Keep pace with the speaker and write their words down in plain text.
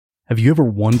Have you ever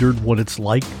wondered what it's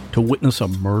like to witness a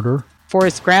murder?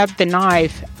 Forrest grabbed the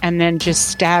knife and then just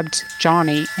stabbed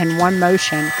Johnny in one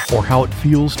motion. Or how it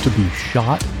feels to be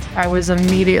shot? I was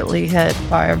immediately hit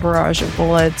by a barrage of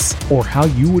bullets. Or how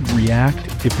you would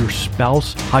react if your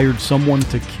spouse hired someone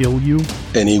to kill you?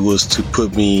 And he was to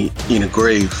put me in a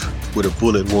grave with a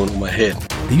bullet wound on my head.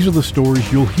 These are the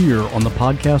stories you'll hear on the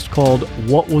podcast called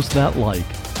What Was That Like?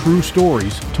 True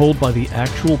stories told by the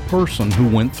actual person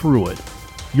who went through it.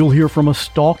 You'll hear from a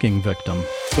stalking victim.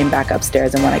 Came back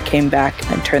upstairs, and when I came back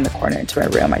and turned the corner into my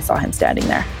room, I saw him standing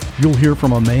there. You'll hear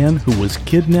from a man who was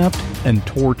kidnapped and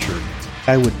tortured.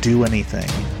 I would do anything,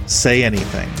 say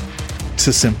anything,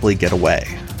 to simply get away.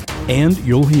 And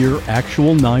you'll hear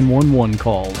actual 911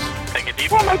 calls. Take a deep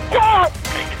breath. Oh my God!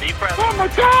 Take a deep breath. Oh my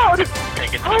God! Take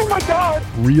a deep Oh my God!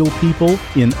 Real people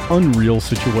in unreal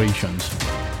situations.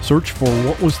 Search for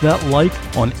What Was That Like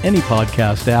on any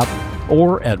podcast app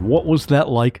or at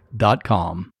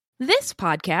whatwasthatlike.com. This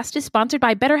podcast is sponsored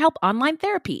by BetterHelp Online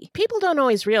Therapy. People don't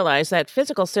always realize that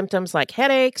physical symptoms like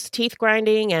headaches, teeth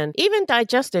grinding, and even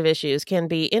digestive issues can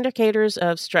be indicators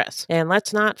of stress. And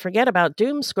let's not forget about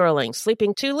doom scrolling,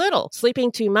 sleeping too little,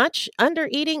 sleeping too much,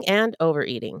 undereating, and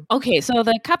overeating. Okay, so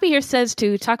the copy here says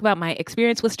to talk about my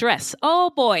experience with stress.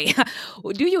 Oh boy,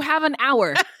 do you have an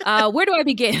hour? Where do I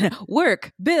begin?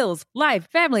 Work, bills, life,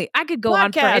 family. I could go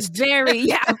on for a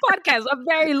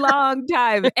very long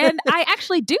time. And I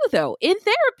actually do, though, in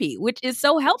therapy, which is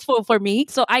so helpful for me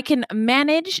so I can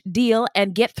manage, deal,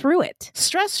 and get through it.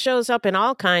 Stress shows up in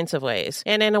all kinds of ways.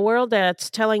 And in a world that's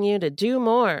telling you to do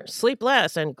more, sleep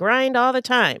less, and grind all the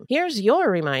time, here's your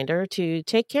reminder to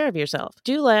take care of yourself,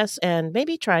 do less, and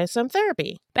maybe try some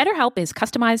therapy. BetterHelp is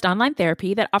customized online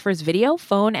therapy that offers video,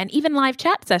 phone, and even live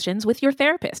chat sessions with your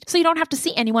therapist, so you don't have to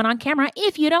see anyone on camera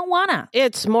if you don't wanna.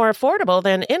 It's more affordable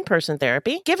than in-person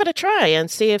therapy. Give it a try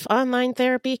and see if online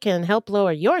therapy can help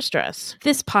lower your stress.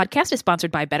 This podcast is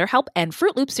sponsored by BetterHelp, and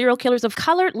Fruit Loop Serial Killers of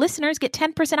Color listeners get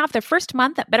 10% off their first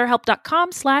month at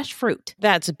betterhelp.com/fruit.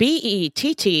 That's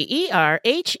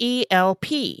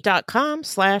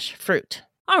BETTERHELP.com/fruit.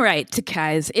 All right,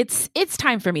 guys, it's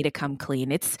time for me to come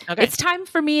clean. It's time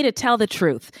for me to tell the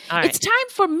truth. Right. It's time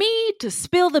for me to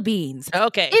spill the beans.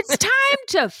 Okay. It's time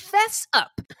to fess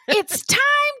up. It's time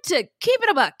to keep it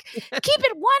a buck. Keep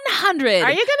it 100.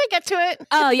 Are you going to get to it?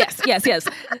 Oh, yes.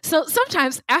 So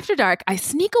sometimes after dark, I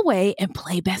sneak away and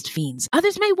play Best Fiends.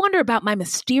 Others may wonder about my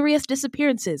mysterious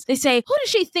disappearances. They say, who does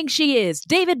she think she is?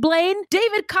 David Blaine?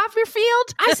 David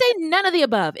Copperfield? I say none of the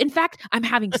above. In fact, I'm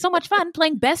having so much fun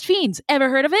playing Best Fiends. Ever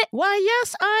heard of it? Why,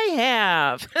 yes, I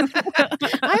have.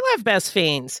 I love Best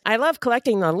Fiends. I love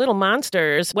collecting the little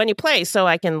monsters when you play so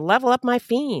I can level up my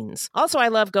fiends. Also, I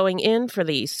love going in for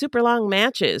the super long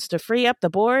matches to free up the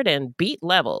board and beat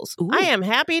levels. Ooh. I am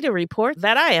happy to report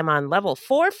that I am on level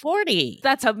 440.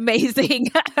 That's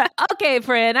amazing. Okay,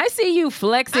 friend, I see you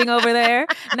flexing over there.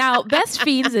 Now, Best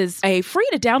Fiends is a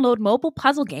free-to-download mobile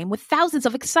puzzle game with thousands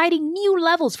of exciting new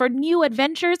levels for new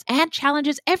adventures and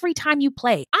challenges every time you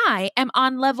play. I am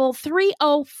on level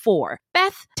 304.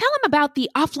 Beth, tell him about the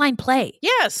offline play.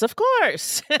 Yes, of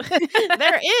course.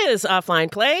 There is offline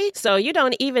play, so you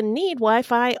don't even need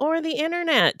Wi-Fi or the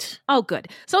internet. Oh, good.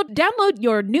 So download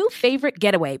your new favorite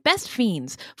getaway, Best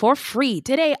Fiends, for free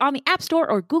today on the App Store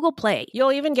or Google Play.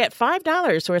 You'll even get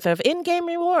 $5 worth of in-game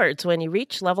rewards when you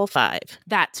reach level 5.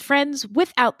 That's friends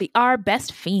without the R,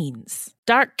 Best Fiends.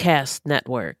 Darkcast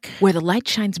Network, where the light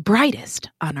shines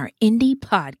brightest on our indie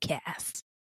podcasts.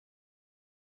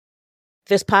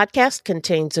 This podcast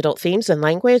contains adult themes and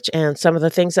language, and some of the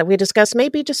things that we discuss may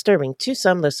be disturbing to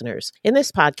some listeners. In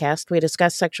this podcast, we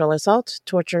discuss sexual assault,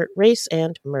 torture, race,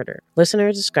 and murder.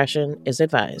 Listener discretion is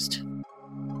advised.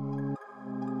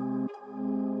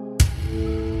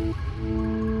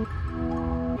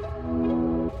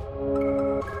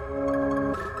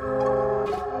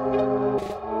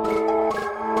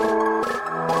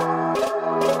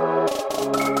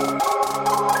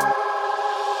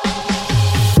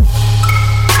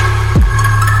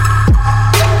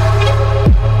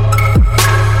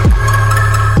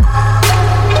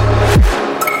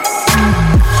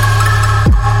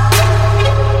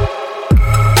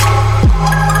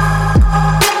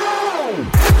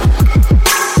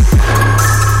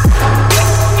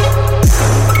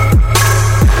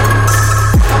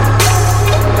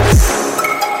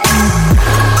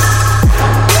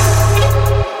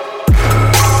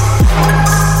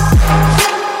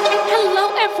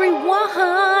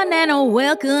 And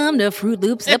welcome to Fruit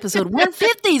Loops episode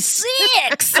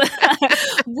 156.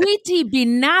 Witty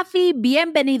Binafi,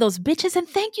 bienvenidos bitches, and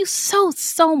thank you so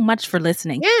much for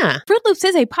listening. Yeah. Fruit Loops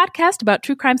is a podcast about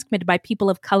true crimes committed by people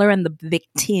of color and the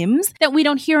victims that we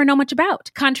don't hear or know much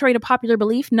about. Contrary to popular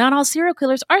belief, not all serial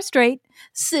killers are straight,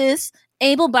 cis,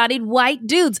 able-bodied white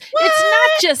dudes. What? It's not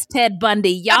just Ted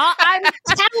Bundy, y'all. I'm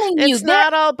telling you. It's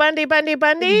not all Bundy. Bundy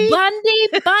who?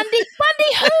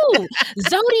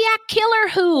 Zodiac Killer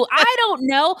who? I don't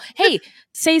know. Hey,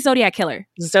 say Zodiac Killer.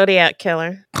 Zodiac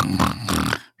Killer.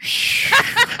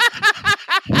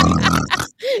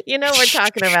 You know we're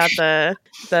talking about the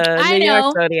New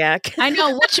York Zodiac. I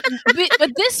know,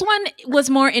 but this one was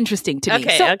more interesting to me.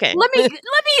 Okay, so okay. Let me.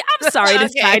 I'm sorry to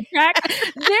sidetrack.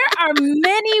 There are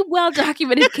many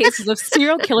well-documented cases of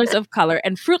serial killers of color,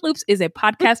 and Fruit Loops is a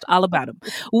podcast all about them.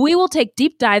 We will take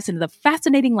deep dives into the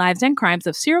fascinating lives and crimes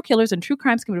of serial killers and true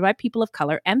crimes committed by people of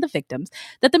color and the victims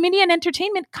that the media and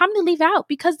entertainment commonly leave out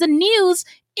because the news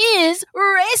is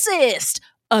racist.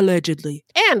 Allegedly.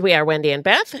 And we are Wendy and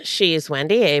Beth. She's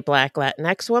Wendy, a Black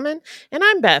Latinx woman, and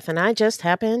I'm Beth, and I just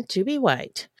happen to be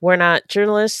white. We're not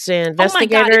journalists, investigators, oh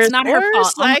my God, it's not her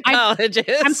fault.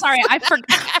 psychologists. I'm sorry, I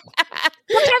forgot.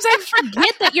 Sometimes I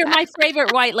forget that you're my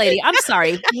favorite white lady. I'm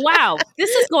sorry. Wow, this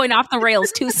is going off the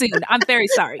rails too soon. I'm very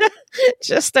sorry.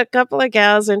 Just a couple of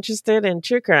gals interested in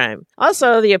true crime.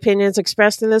 Also, the opinions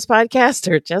expressed in this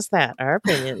podcast are just that, our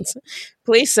opinions.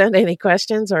 Please send any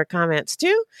questions or comments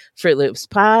to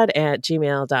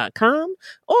fruitloopspod@gmail.com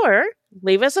or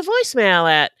leave us a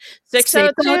voicemail at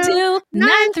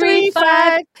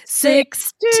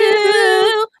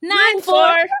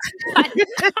 602-935-6294.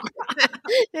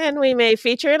 And we may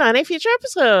feature it on a future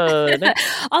episode.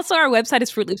 Also, our website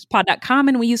is fruitloopspod.com,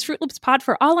 and we use Fruit Loops Pod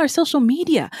for all our social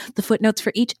media. The footnotes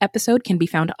for each episode can be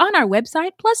found on our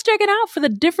website. Plus, check it out for the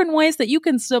different ways that you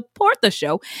can support the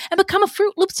show and become a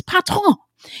Fruit Loops patron.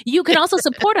 You can also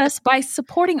support us by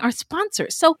supporting our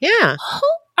sponsors. So, yeah. Who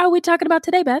are we talking about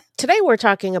today, Beth? Today we're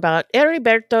talking about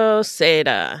Heriberto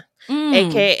Seda,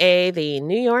 a.k.a. the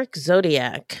New York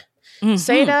Zodiac. Mm-hmm.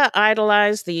 Seda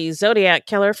idolized the Zodiac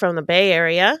Killer from the Bay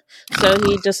Area, so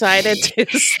he decided to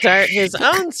start his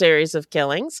own series of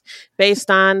killings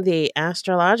based on the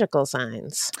astrological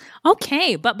signs.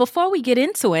 Okay, but before we get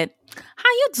into it, how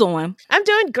you doing? I'm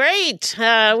doing great.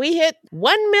 We hit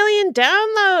 1 million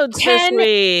downloads this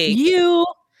week. You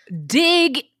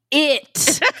dig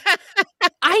it.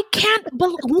 I can't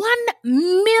believe 1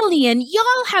 million.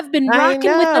 Y'all have been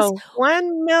rocking with us.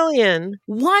 1 million.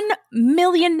 1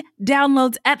 million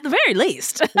downloads at the very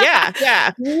least.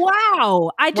 Yeah.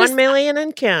 Wow. 1 million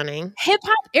and counting. Hip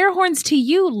hop air horns to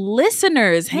you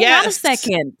listeners. Hang on a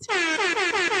second.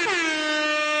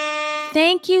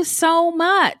 Thank you so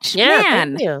much. Yeah,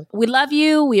 man. Thank you. We love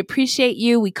you. We appreciate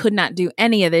you. We could not do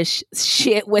any of this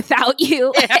shit without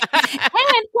you.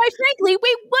 And quite frankly,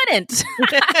 we wouldn't.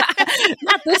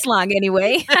 Not this long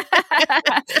anyway.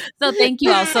 So thank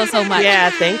you all so much. Yeah,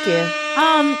 thank you.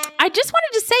 I just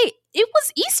wanted to say it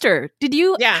was Easter. Did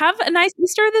you have a nice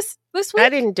Easter this week? I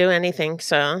didn't do anything,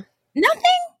 so.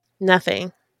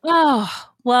 Nothing. Oh,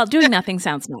 well, doing nothing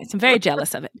sounds nice. I'm very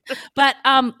jealous of it. But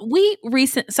we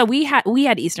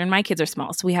had Easter, and my kids are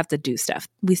small, so we have to do stuff.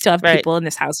 We still have people in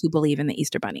this house who believe in the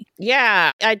Easter bunny.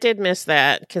 Yeah, I did miss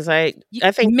that because I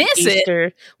think Easter.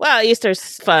 It? Well,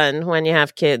 Easter's fun when you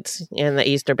have kids and the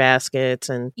Easter baskets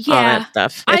and all that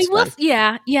stuff. It's fun.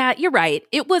 Yeah, you're right.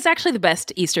 It was actually the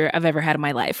best Easter I've ever had in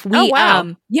my life. Oh,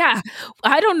 wow.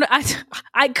 I don't know.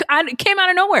 I came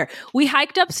out of nowhere. We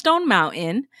hiked up Stone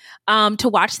Mountain to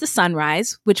watch the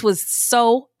sunrise, which was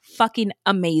so fucking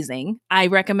amazing. I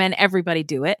recommend everybody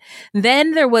do it.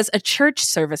 Then there was a church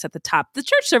service at the top. The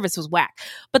church service was whack,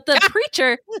 but the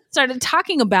preacher started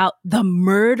talking about the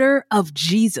murder of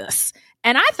Jesus.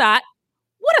 And I thought,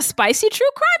 what a spicy true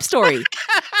crime story.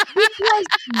 Because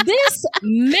this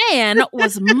man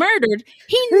was murdered.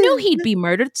 He knew he'd be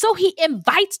murdered, so he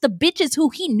invites the bitches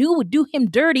who he knew would do him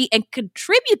dirty and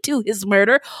contribute to his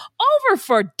murder over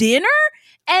for dinner.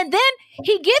 And then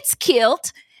he gets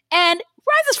killed and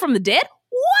rises from the dead.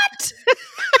 What?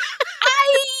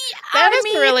 That is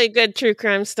a really good true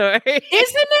crime story. Isn't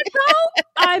it though?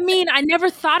 I mean, I never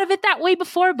thought of it that way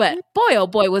before, but boy, oh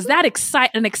boy, was that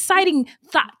an exciting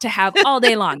thought to have all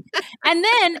day long. And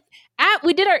then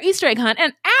we did our Easter egg hunt,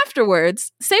 and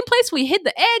afterwards, same place we hid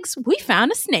the eggs, we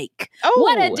found a snake. Oh,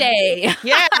 what a day.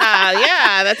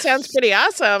 Yeah, that sounds pretty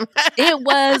awesome. It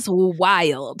was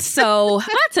wild. So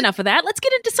that's enough of that. Let's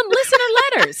get into some listener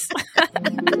letters.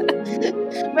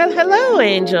 Well, hello,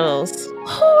 angels.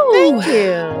 Ooh. Thank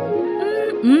you.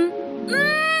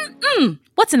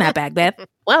 What's in that bag, Beth?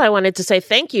 Well, I wanted to say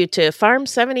thank you to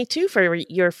Farm72 for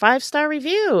your 5-star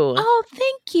review. Oh,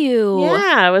 thank you.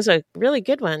 Yeah, it was a really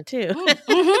good one, too.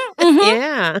 Mm-hmm.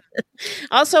 Yeah.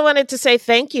 Also wanted to say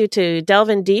thank you to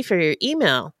Delvin D for your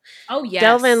email. Oh, yes.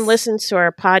 Delvin listens to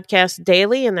our podcast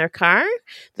daily in their car.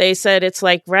 They said it's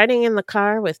like riding in the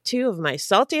car with 2 of my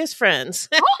saltiest friends.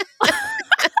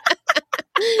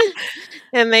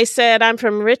 And they said, I'm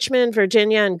from Richmond,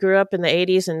 Virginia, and grew up in the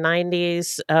 80s and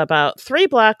 90s, about 3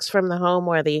 blocks from the home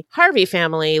where the Harvey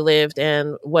family lived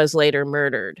and was later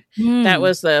murdered. That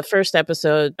was the first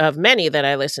episode of many that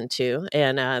I listened to.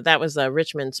 And that was the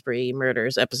Richmond Spree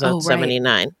Murders, episode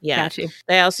 79. Yeah. Got you.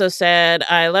 They also said,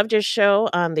 I loved your show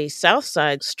on the South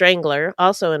Side Strangler,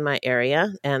 also in my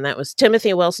area. And that was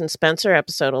Timothy Wilson Spencer,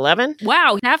 episode 11.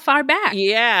 Wow, that far back.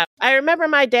 Yeah. I remember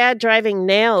my dad driving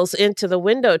nails into the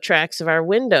window tracks of our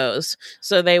windows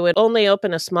so they would only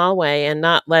open a small way and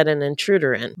not let an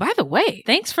intruder in. By the way,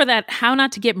 thanks for that how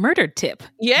not to get murdered tip.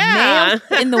 Yeah.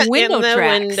 Nailed in the window in the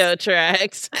tracks. window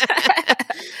tracks.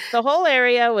 The whole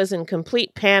area was in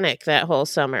complete panic that whole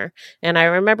summer, and I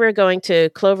remember going to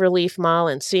Cloverleaf Mall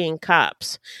and seeing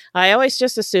cops. I always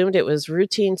just assumed it was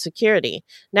routine security.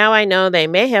 Now I know they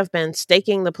may have been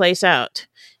staking the place out.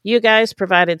 You guys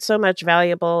provided so much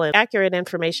valuable and accurate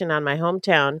information on my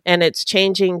hometown and its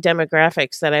changing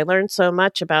demographics that I learned so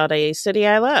much about a city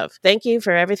I love. Thank you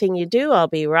for everything you do. I'll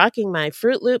be rocking my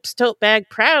Fruit Loops tote bag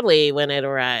proudly when it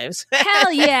arrives.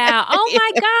 Hell yeah. Oh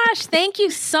my gosh. Thank you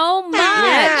so much.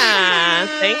 Yeah.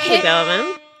 Thank you,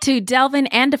 Delvin. To Delvin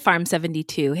and to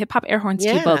Farm72. Hip Hop Air Horns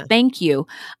to both. Thank you.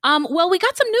 Well, we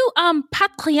got some new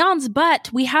Patreons, but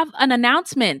we have an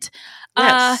announcement.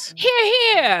 Yes.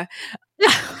 Here.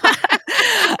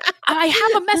 I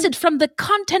have a message from the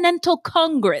Continental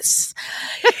Congress.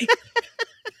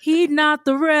 Heed not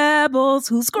the rebels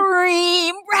who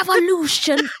scream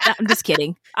revolution. I'm just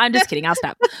kidding. I'll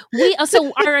stop.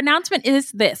 So our announcement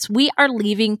is this. We are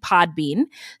leaving Podbean.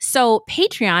 So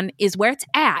Patreon is where it's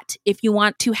at if you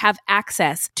want to have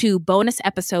access to bonus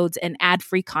episodes and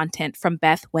ad-free content from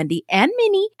Beth, Wendy, and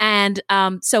Minnie. And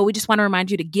so we just want to remind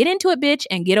you to get into it, bitch,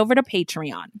 and get over to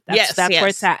Patreon. That's where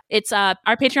it's at. It's our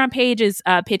Patreon page is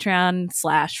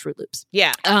Patreon/Fruit Loops.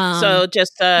 Yeah. So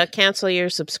just cancel your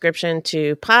subscription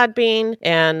to Podbean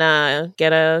and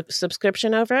get a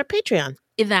subscription over at Patreon.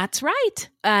 That's right.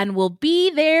 And we'll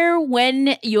be there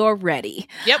when you're ready.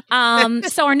 Yep.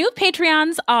 So our new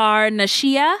Patreons are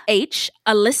Nashia H,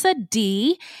 Alyssa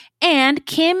D, and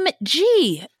Kim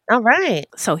G. All right.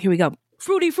 So here we go.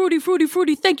 Fruity, fruity, fruity,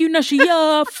 fruity. Thank you,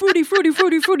 Nashia. Fruity, fruity,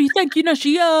 fruity, fruity. Thank you,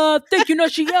 Nashia. Thank you,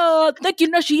 Nashia. Thank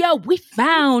you, Nashia. We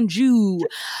found you.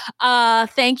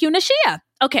 Thank you, Nashia.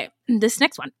 Okay, this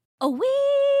next one. Oh, we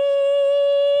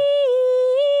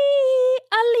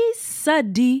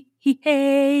Alyssa D.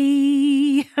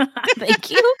 Hey. Thank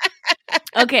you.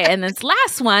 Okay, and this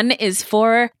last one is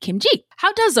for Kim G.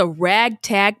 How does a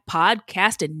ragtag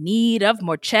podcast in need of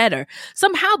more cheddar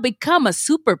somehow become a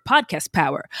super podcast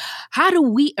power? How do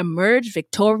we emerge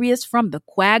victorious from the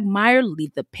quagmire?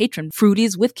 Leave the patron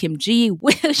fruities with Kim G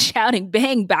with shouting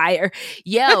bang buyer.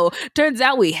 Yo, turns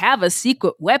out we have a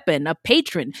secret weapon, a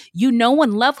patron you know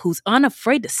and love who's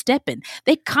unafraid to step in.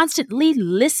 They constantly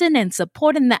listen and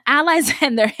supporting the allies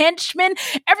and their henchmen.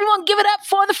 Everyone give it up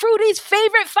for the fruities'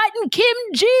 favorite fighting Kim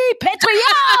G,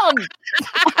 Patreon.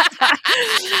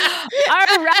 All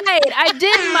right, I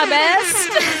did my best.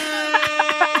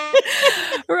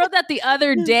 Wrote that the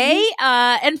other day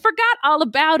and forgot all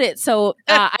about it. So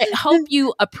I hope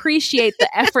you appreciate the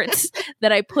efforts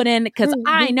that I put in because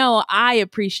I know I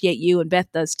appreciate you and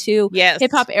Beth does too. Yes.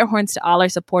 Hip Hop Air Horns to all our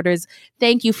supporters.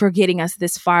 Thank you for getting us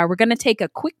this far. We're going to take a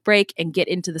quick break and get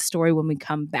into the story when we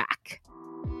come back.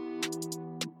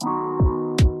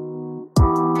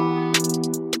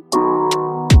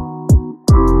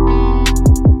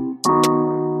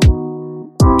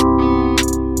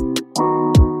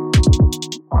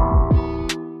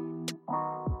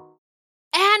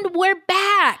 We're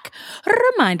back.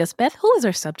 Remind us, Beth, who is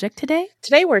our subject today?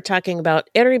 Today we're talking about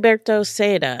Heriberto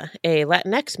Seda, a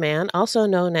Latinx man also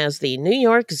known as the New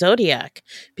York Zodiac,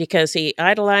 because he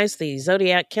idolized the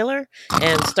Zodiac Killer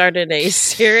and started a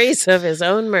series of his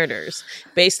own murders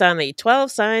based on the 12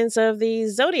 signs of the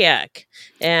Zodiac.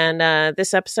 And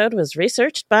this episode was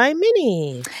researched by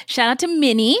Minnie. Shout out to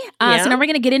Minnie. So now we're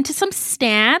going to get into some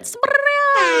stats.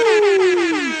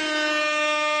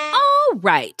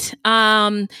 Right.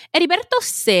 Heriberto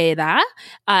Seda,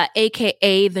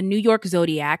 a.k.a. the New York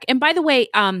Zodiac. And by the way,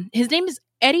 his name is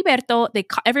Heriberto,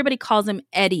 everybody calls him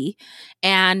Eddie.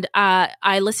 And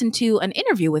I listened to an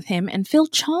interview with him and Phil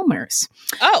Chalmers.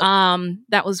 Oh.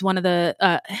 That was one of the,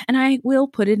 and I will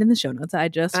put it in the show notes. I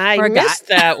forgot. Missed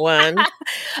that one.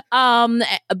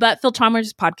 But Phil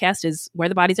Chalmers' podcast is Where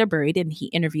the Bodies Are Buried, and he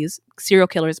interviews serial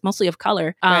killers, mostly of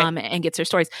color, and gets their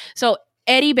stories. So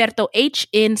Heriberto, H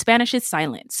in Spanish is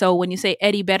silent. So when you say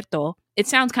Heriberto, it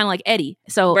sounds kind of like Eddie.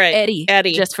 So Eddie,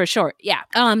 just for short. Yeah.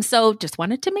 So just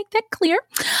wanted to make that clear.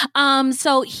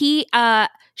 So he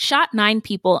shot 9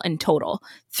 people in total.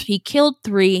 He killed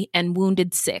 3 and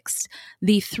wounded 6.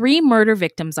 The 3 murder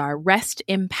victims are, rest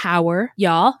in power,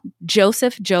 y'all,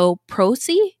 Joseph Joe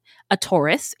Prosy, a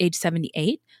Taurus, age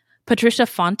 78, Patricia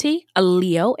Fonte, a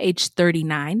Leo, age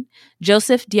 39,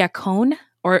 Joseph Diacone,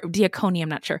 or Diaconi, I'm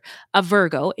not sure, a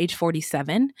Virgo, age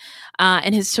 47.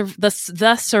 And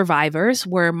the survivors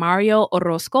were Mario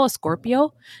Orozco, a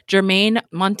Scorpio, Jermaine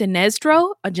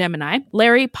Montenegro, a Gemini,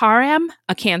 Larry Parham,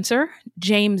 a Cancer,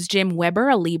 James Jim Weber,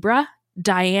 a Libra,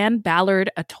 Diane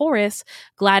Ballard, a Taurus,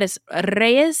 Gladys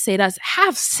Reyes, Seda's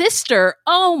half-sister.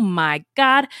 Oh my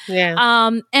God.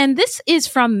 Yeah. And this is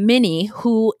from Minnie,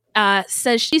 who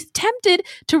says she's tempted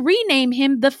to rename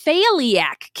him the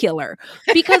Failiac Killer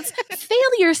because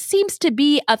failure seems to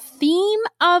be a theme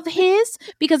of his,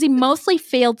 because he mostly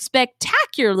failed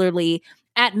spectacularly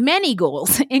at many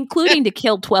goals, including to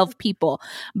kill 12 people.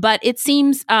 But it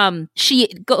seems, she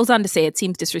goes on to say, it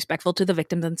seems disrespectful to the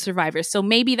victims and survivors. So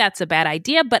maybe that's a bad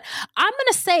idea, but I'm going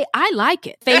to say I like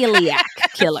it. Failiac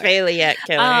Killer. Failiac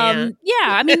Killer, yeah.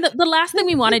 I mean, the last thing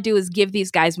we want to do is give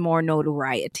these guys more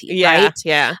notoriety, yeah, right?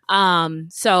 Yeah.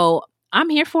 So I'm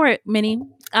here for it, Minnie.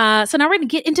 So now we're going to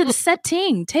get into the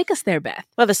setting. Take us there, Beth.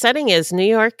 Well, the setting is New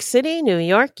York City, New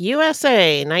York,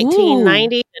 USA,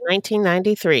 1990 to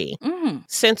 1993. Mm-hmm.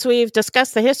 Since we've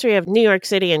discussed the history of New York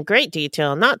City in great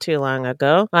detail not too long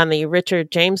ago on the Richard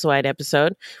James White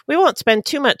episode, we won't spend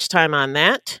too much time on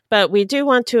that, but we do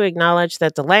want to acknowledge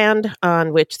that the land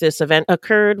on which this event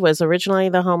occurred was originally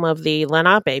the home of the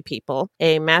Lenape people,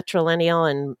 a matrilineal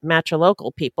and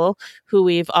matrilocal people who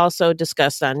we've also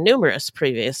discussed on numerous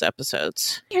previous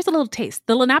episodes. Here's a little taste.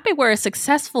 The Lenape were a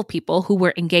successful people who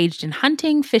were engaged in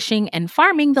hunting, fishing, and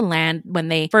farming the land when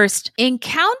they first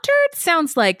encountered.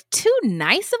 Sounds like too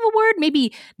nice of a word.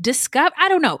 Maybe discover. I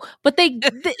don't know. But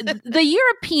the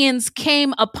Europeans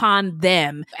came upon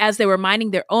them as they were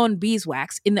mining their own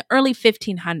beeswax in the early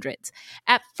 1500s.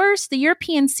 At first, the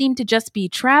Europeans seemed to just be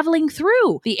traveling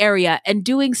through the area and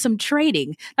doing some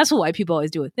trading. That's what white people always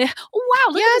do. Oh,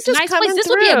 wow, look at this nice place. This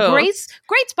would be a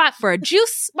great spot for a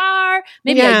juice bar,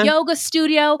 maybe a yoga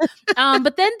studio.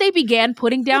 But then they began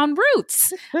putting down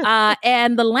roots.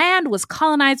 And the land was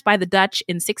colonized by the Dutch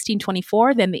in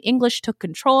 1624. Then the English took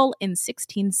control in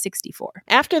 1664.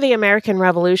 After the American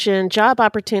Revolution, job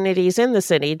opportunities in the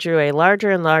city drew a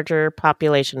larger and larger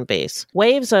population base.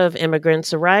 Waves of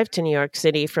immigrants arrived to New York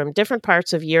City from different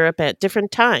parts of Europe at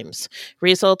different times,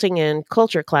 resulting in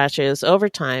culture clashes over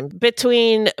time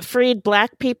between freed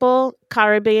Black people,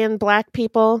 Caribbean Black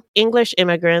people, English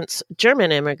immigrants,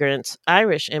 German immigrants,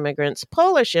 Irish immigrants,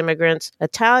 Polish immigrants,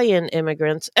 Italian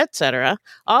immigrants, etc.,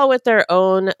 all with their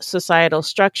own societal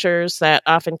structures that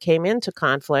often came into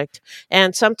conflict,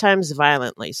 and sometimes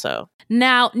violently so.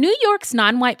 Now, New York's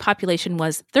non-white population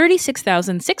was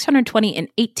 36,620 in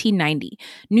 1890.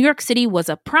 New York City was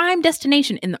a prime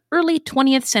destination in the early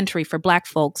 20th century for Black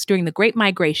folks during the Great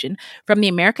Migration from the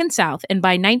American South, and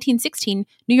by 1916,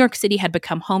 New York City had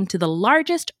become home to the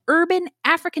largest urban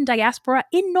African diaspora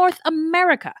in North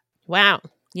America. Wow.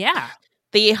 Yeah.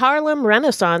 The Harlem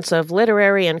Renaissance of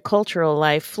literary and cultural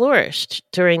life flourished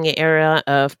during the era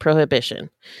of Prohibition.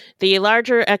 The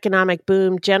larger economic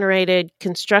boom generated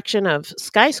construction of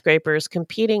skyscrapers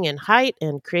competing in height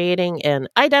and creating an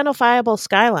identifiable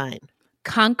skyline.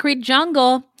 Concrete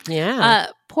jungle. Yeah.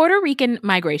 Puerto Rican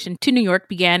migration to New York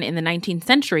began in the 19th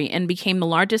century and became the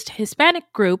largest Hispanic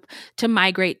group to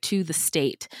migrate to the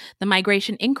state. The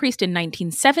migration increased in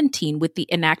 1917 with the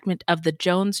enactment of the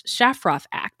Jones-Shafroth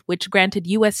Act, which granted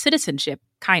U.S. citizenship,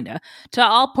 to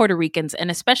all Puerto Ricans, and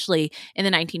especially in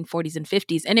the 1940s and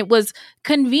 50s. And it was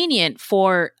convenient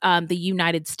for the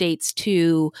United States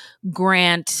to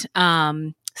grant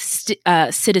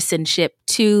citizenship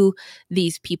to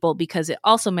these people, because it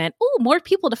also meant more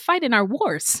people to fight in our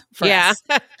wars for us.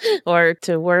 Or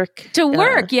to work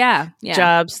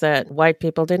jobs that white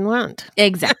people didn't want.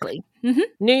 Exactly. Mm-hmm.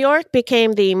 New York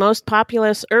became the most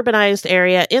populous urbanized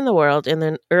area in the world in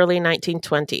the early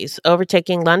 1920s,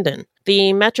 overtaking London.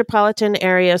 The metropolitan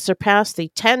area surpassed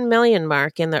the 10 million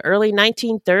mark in the early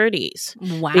 1930s,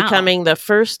 becoming the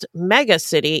first mega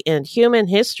city in human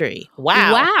history.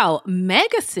 Wow.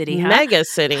 Mega city, huh? Mega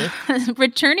city.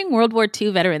 Returning World War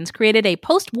II veterans created a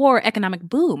post-war economic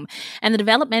boom, and the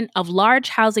development of large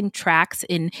housing tracts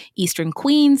in eastern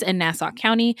Queens and Nassau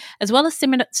County, as well as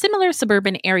similar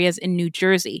suburban areas in New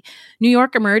Jersey. New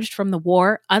York emerged from the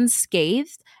war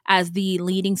unscathed as the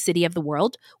leading city of the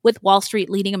world, with Wall Street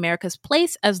leading America's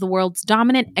place as the world's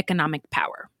dominant economic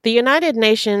power. The United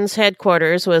Nations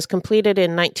headquarters was completed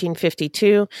in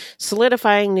 1952,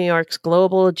 solidifying New York's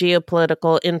global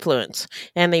geopolitical influence,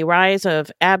 and the rise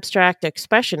of abstract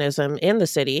expressionism in the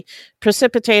city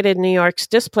precipitated New York's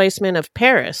displacement of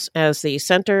Paris as the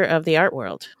center of the art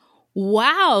world.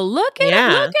 Wow, look at New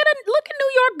York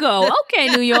go. Okay,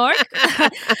 New York.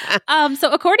 So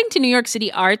according to New York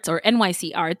City Arts, or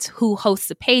NYC Arts, who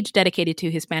hosts a page dedicated to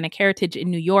Hispanic heritage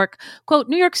in New York, quote,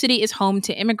 New York City is home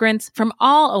to immigrants from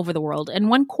all over the world, and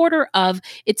 1/4 of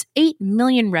its 8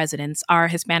 million residents are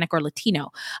Hispanic or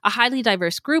Latino, a highly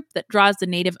diverse group that draws the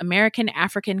Native American,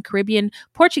 African, Caribbean,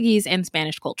 Portuguese, and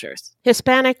Spanish cultures.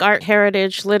 Hispanic art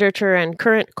heritage, literature, and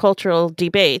current cultural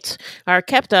debates are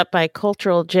kept up by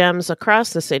cultural gems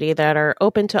across the city that are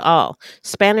open to all,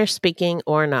 Spanish-speaking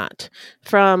or not.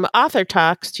 From author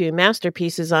talks to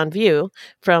masterpieces on view,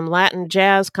 from Latin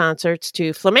jazz concerts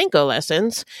to flamenco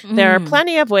lessons, there are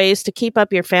plenty of ways to keep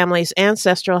up your family's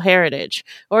ancestral heritage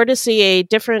or to see a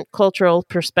different cultural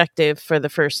perspective for the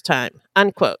first time,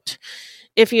 unquote.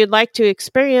 If you'd like to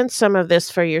experience some of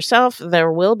this for yourself,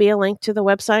 there will be a link to the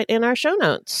website in our show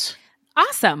notes.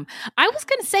 Awesome. I was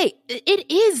going to say, it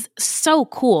is so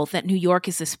cool that New York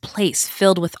is this place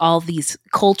filled with all these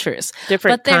cultures.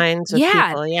 Different kinds of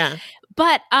people, yeah.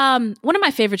 But one of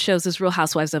my favorite shows is Real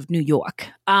Housewives of New York,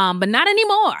 but not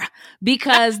anymore,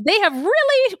 because they have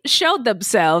really showed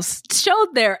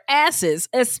their asses,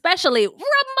 especially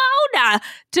Ramona,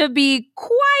 to be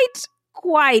quite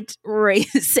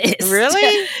racist.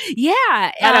 Really?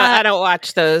 Yeah. I don't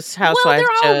watch those housewives Well,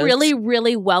 they're all shows. really,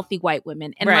 really wealthy white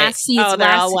women. And right. last season,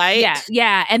 they're all white?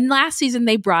 Yeah. And last season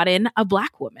they brought in a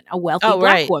black woman, a wealthy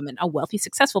black woman, a wealthy,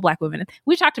 successful black woman.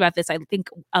 We talked about this, I think,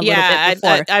 a little bit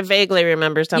before. I vaguely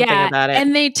remember something about it.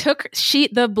 And they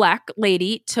the black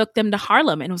lady took them to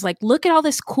Harlem and was like, look at all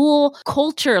this cool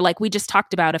culture, like we just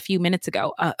talked about a few minutes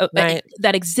ago,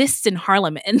 that exists in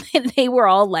Harlem. And they were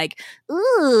all like,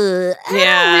 ooh, I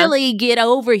don't really get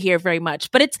over here very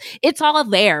much, but it's all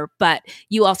there. But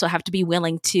you also have to be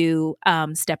willing to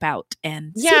step out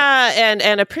and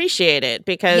and appreciate it,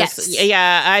 because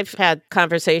I've had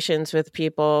conversations with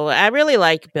people. I really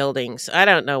like buildings. I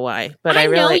don't know why, but I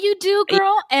really know you do,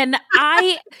 girl. And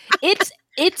it's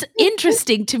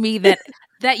interesting to me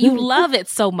that you love it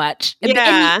so much.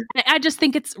 Yeah, and I just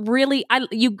think it's really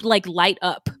you like light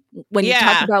up when you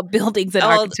talk about buildings and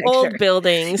architecture. Old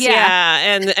buildings,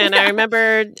 and I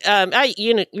remember,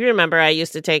 you remember I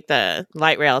used to take the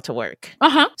light rail to work.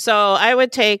 So I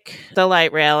would take the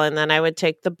light rail, and then I would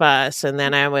take the bus, and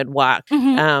then I would walk.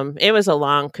 It was a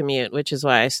long commute, which is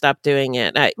why I stopped doing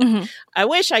it. I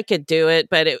wish I could do it,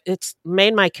 but it's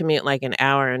made my commute like an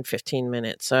hour and 15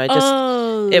 minutes.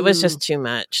 So it was just too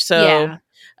much. So.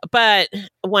 But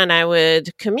when I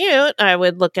would commute, I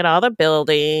would look at all the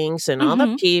buildings and all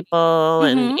the people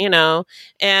and,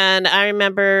 and I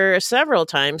remember several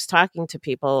times talking to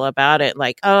people about it,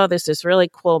 like, oh, this is really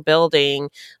cool building.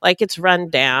 Like, it's run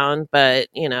down, but,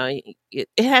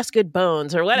 it has good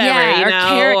bones or whatever,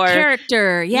 or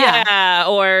character. Yeah.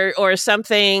 Or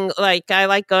something. Like, I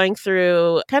like going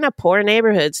through kind of poor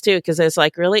neighborhoods too, because there's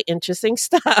like really interesting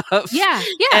stuff. Yeah.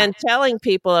 And telling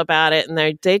people about it, and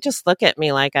they just look at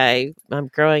me like I'm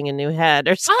growing a new head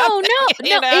or something. Oh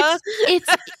no. It's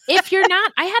if you're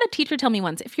not, I had a teacher tell me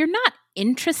once, if you're not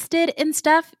interested in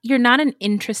stuff, you're not an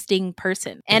interesting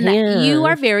person. And you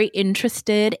are very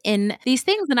interested in these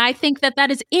things. And I think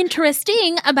that is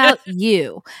interesting about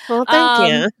you. Well,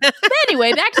 thank you. But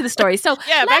anyway, back to the story. So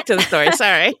back to the story.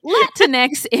 Sorry.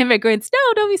 Latinx immigrants. No,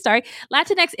 don't be sorry.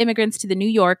 Latinx immigrants to the New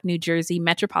York, New Jersey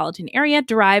metropolitan area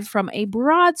derive from a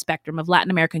broad spectrum of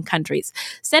Latin American countries.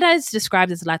 Seda is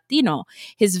described as Latino.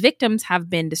 His victims have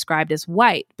been described as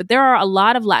white, but there are a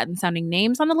lot of Latin sounding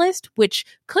names on the list, which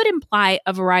could imply imply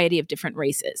a variety of different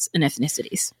races and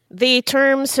ethnicities. The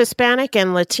terms Hispanic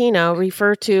and Latino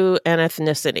refer to an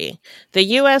ethnicity. The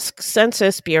U.S.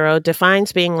 Census Bureau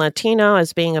defines being Latino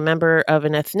as being a member of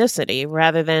an ethnicity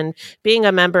rather than being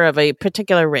a member of a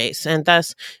particular race, and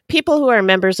thus people who are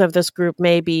members of this group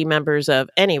may be members of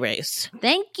any race.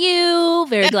 Thank you.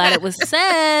 Very glad it was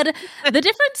said. The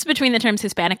difference between the terms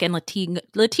Hispanic and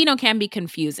Latino can be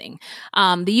confusing.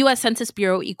 The U.S. Census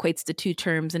Bureau equates the two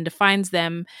terms and defines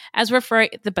them as referring,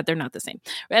 but they're not the same,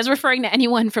 as referring to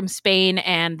anyone from Spain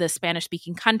and the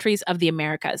Spanish-speaking countries of the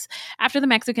Americas. After the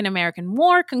Mexican-American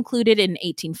War concluded in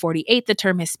 1848, the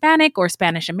term Hispanic or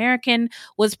Spanish-American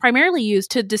was primarily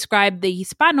used to describe the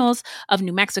Hispanos of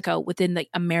New Mexico within the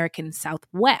American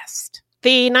Southwest.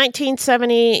 The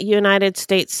 1970 United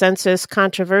States Census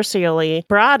controversially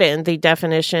broadened the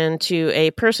definition to a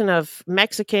person of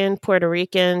Mexican, Puerto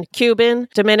Rican, Cuban,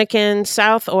 Dominican,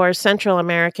 South or Central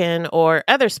American, or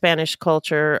other Spanish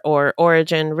culture or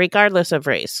origin, regardless of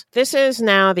race. This is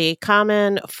now the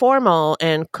common, formal,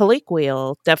 and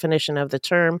colloquial definition of the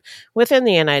term within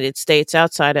the United States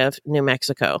outside of New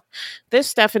Mexico.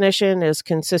 This definition is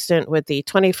consistent with the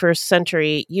 21st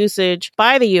century usage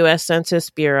by the U.S.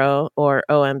 Census Bureau, or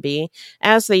OMB,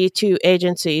 as the two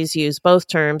agencies use both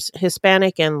terms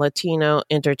Hispanic and Latino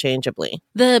interchangeably.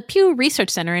 The Pew Research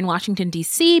Center in Washington,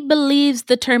 D.C. believes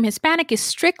the term Hispanic is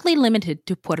strictly limited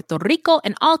to Puerto Rico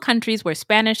and all countries where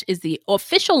Spanish is the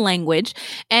official language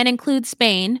and includes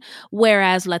Spain,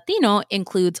 whereas Latino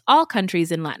includes all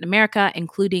countries in Latin America,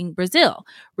 including Brazil,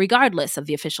 regardless of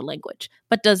the official language,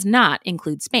 but does not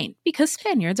include Spain because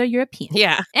Spaniards are European.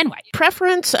 Yeah. And white.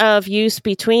 Preference of use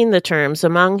between the terms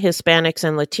among Hispanics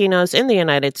and Latinos in the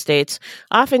United States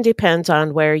often depends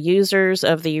on where users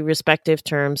of the respective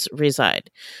terms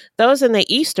reside. Those in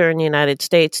the eastern United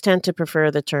States tend to prefer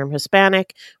the term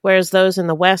Hispanic, whereas those in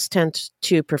the West tend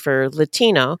to prefer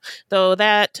Latino, though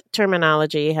that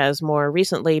terminology has more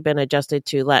recently been adjusted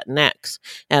to Latinx,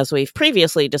 as we've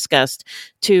previously discussed,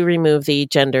 to remove the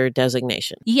gender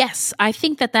designation. Yes, I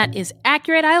think that is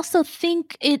accurate. I also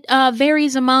think it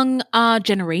varies among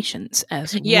generations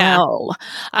as well.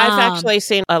 I've actually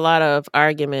seen a lot of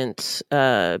arguments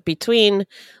between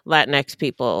Latinx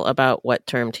people about what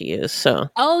term to use. So,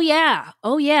 oh yeah,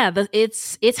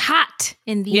 it's hot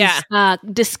in these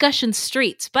discussion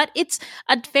streets, but it's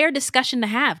a fair discussion to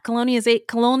have.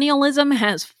 Colonialism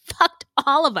has fucked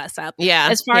all of us up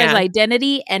as far as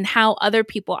identity and how other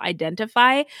people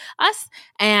identify us,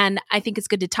 and I think it's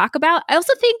good to talk about. I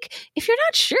also think if you're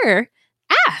not sure,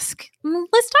 ask.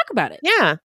 Let's talk about it.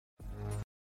 Yeah.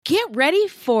 Get ready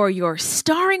for your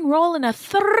starring role in a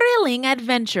thrilling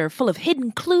adventure full of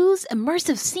hidden clues,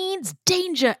 immersive scenes,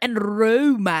 danger, and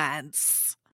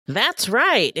romance. That's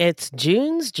right. It's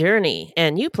June's Journey,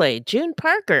 and you play June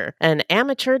Parker, an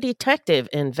amateur detective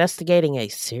investigating a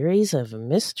series of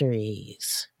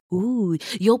mysteries. Ooh,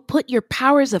 you'll put your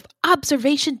powers of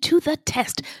observation to the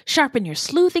test, sharpen your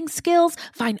sleuthing skills,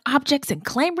 find objects, and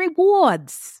claim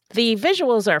rewards. The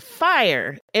visuals are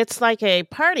fire. It's like a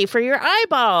party for your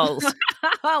eyeballs.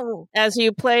 As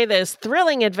you play this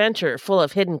thrilling adventure full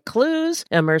of hidden clues,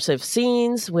 immersive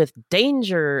scenes with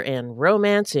danger and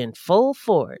romance in full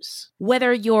force.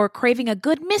 Whether you're craving a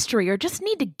good mystery or just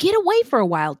need to get away for a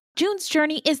while, June's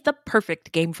Journey is the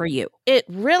perfect game for you. It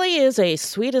really is a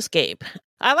sweet escape.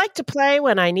 I like to play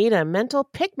when I need a mental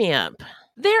pick-me-up.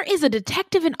 There is a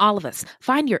detective in all of us.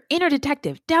 Find your inner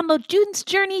detective. Download June's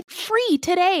Journey free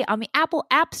today on the Apple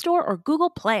App Store or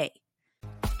Google Play.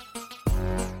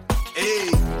 Hey.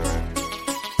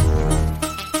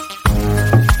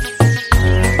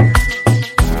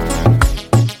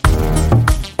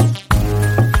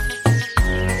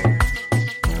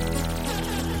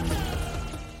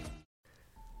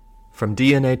 From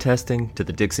DNA testing to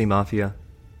the Dixie Mafia,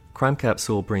 Crime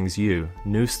Capsule brings you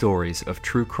new stories of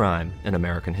true crime in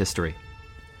American history.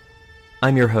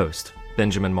 I'm your host,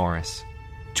 Benjamin Morris.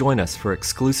 Join us for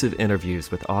exclusive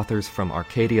interviews with authors from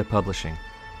Arcadia Publishing,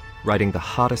 writing the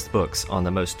hottest books on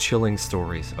the most chilling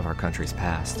stories of our country's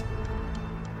past.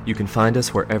 You can find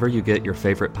us wherever you get your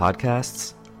favorite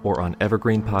podcasts or on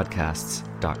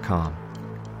evergreenpodcasts.com.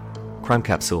 Crime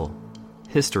Capsule.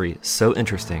 History so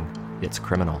interesting, it's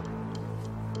criminal.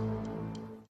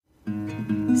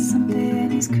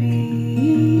 Something is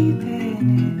creeping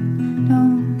in,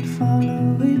 don't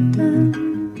follow it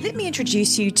down. Let me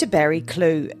introduce you to Barry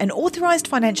Clue, an authorised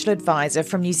financial advisor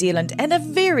from New Zealand and a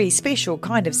very special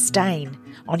kind of stain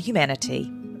on humanity.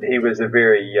 He was a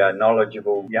very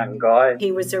knowledgeable young guy.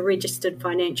 He was a registered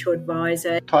financial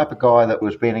advisor. Type of guy that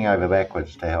was bending over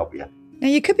backwards to help you. Now,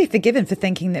 you could be forgiven for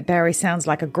thinking that Barry sounds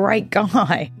like a great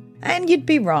guy. And you'd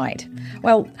be right.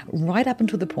 Well, right up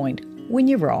until the point when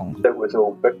you're wrong. It was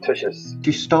all fictitious.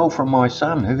 She stole from my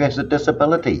son who has a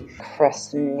disability.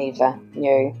 Chris never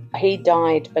knew. He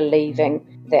died believing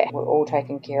that we're all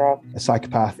taken care of. A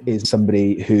psychopath is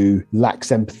somebody who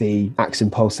lacks empathy, acts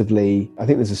impulsively. I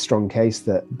think there's a strong case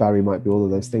that Barry might be all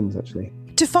of those things, actually.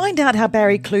 To find out how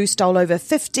Barry Kloogh stole over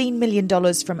 $15 million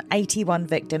from 81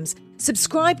 victims,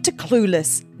 subscribe to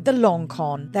Clueless, The Long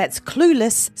Con. That's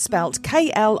Clueless, spelt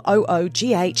Klooghless.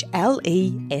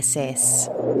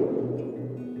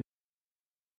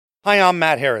 Hi, I'm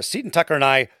Matt Harris. Seton Tucker and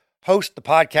I host the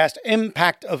podcast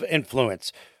Impact of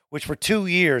Influence, which for 2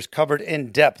 years covered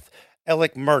in depth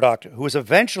Alec Murdaugh, who was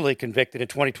eventually convicted in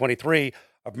 2023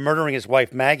 of murdering his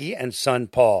wife Maggie and son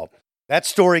Paul. That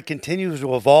story continues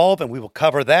to evolve, and we will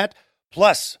cover that.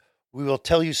 Plus, we will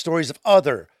tell you stories of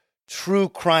other true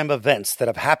crime events that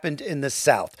have happened in the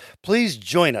South. Please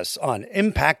join us on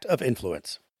Impact of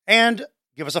Influence. And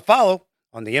give us a follow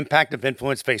on the Impact of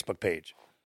Influence Facebook page.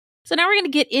 So now we're going to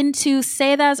get into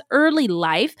Ceda's early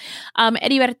life.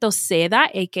 Heriberto Ceda,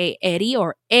 a.k.a. Eddie,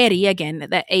 or Eri, again,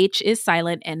 the H is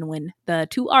silent, and when the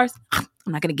two R's,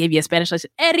 I'm not going to give you a Spanish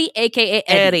lesson. Eddie, a.k.a.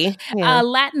 Eddie. Yeah.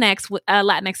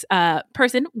 Latinx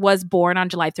person, was born on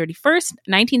July 31st,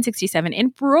 1967 in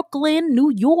Brooklyn,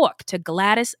 New York, to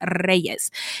Gladys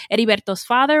Reyes. Heriberto's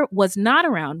father was not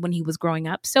around when he was growing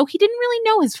up, so he didn't really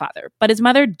know his father, but his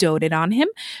mother doted on him,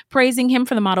 praising him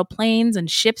for the model planes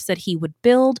and ships that he would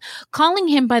build, calling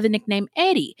him by the nickname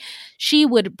Eddie. She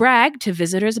would brag to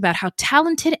visitors about how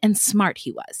talented and smart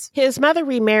he was. His mother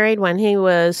remarried when he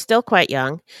was still quite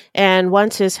young, and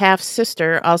once his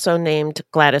half-sister, also named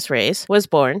Gladys Reyes, was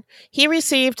born, he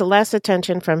received less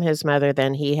attention from his mother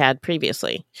than he had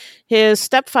previously. His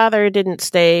stepfather didn't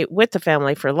stay with the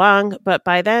family for long, but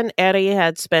by then Eddie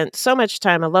had spent so much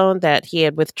time alone that he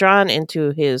had withdrawn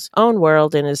into his own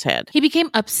world in his head. He became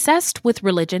obsessed with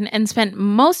religion and spent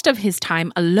most of his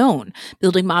time alone,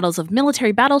 building models of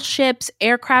military battleships,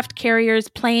 aircraft carriers,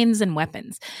 planes, and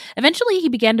weapons. Eventually, he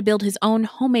began to build his own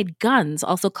homemade guns,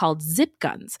 also called zip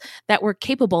guns, that were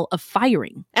capable of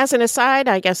firing. As an aside,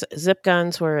 I guess zip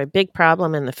guns were a big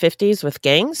problem in the 50s with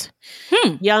gangs.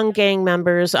 Young gang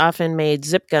members often made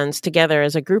zip guns together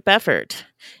as a group effort,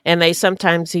 and they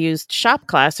sometimes used shop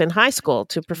class in high school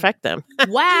to perfect them.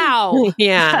 Wow!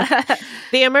 Yeah.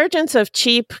 The emergence of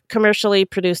cheap, commercially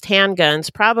produced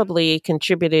handguns probably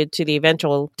contributed to the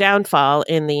eventual downfall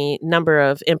in the number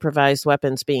of improvised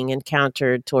weapons being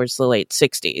encountered towards the late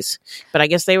 60s. But I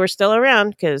guess they were still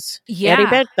around because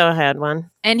Heriberto had one.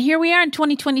 And here we are in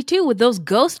 2022 with those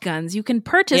ghost guns you can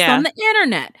purchase on the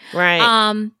internet. Right.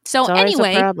 So it's always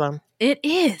anyway, a problem. It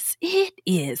is.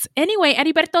 Anyway,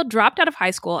 Heriberto dropped out of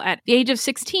high school at the age of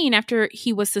 16 after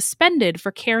he was suspended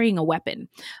for carrying a weapon.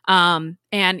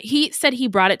 And he said he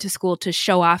brought it to school to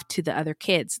show off to the other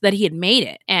kids that he had made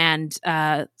it. And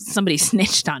somebody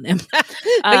snitched on him.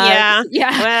 Yeah.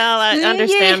 Well,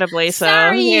 understandably so.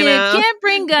 Sorry, you know? can't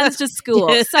bring guns to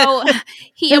school. So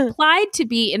he applied to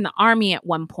be in the Army at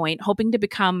one point, hoping to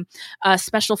become a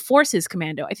Special Forces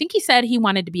commando. I think he said he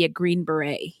wanted to be a Green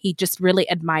Beret. He just really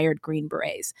admired Green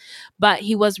Berets. But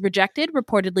he was rejected,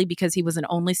 reportedly because he was an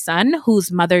only son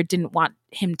whose mother didn't want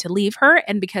him to leave her,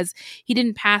 and because he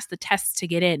didn't pass the tests to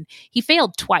get in. He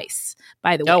failed twice,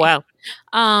 by the way. Oh, wow.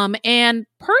 And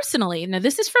personally, now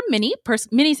this is from Minnie.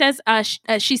 Minnie says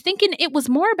she's thinking it was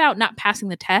more about not passing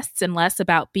the tests and less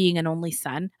about being an only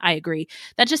son. I agree.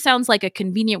 That just sounds like a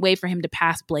convenient way for him to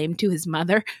pass blame to his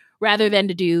mother, rather than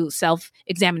to do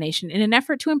self-examination in an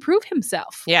effort to improve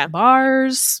himself. Yeah.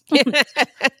 Bars.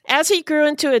 As he grew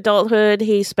into adulthood,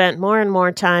 he spent more and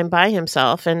more time by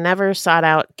himself and never sought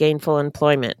out gainful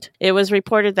employment. It was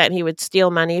reported that he would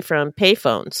steal money from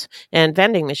payphones and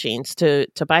vending machines to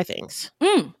buy things.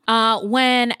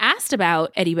 When asked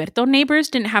about Heriberto, neighbors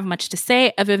didn't have much to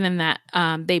say other than that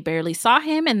they barely saw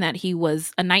him and that he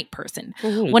was a night person.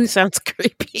 Sounds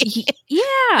creepy.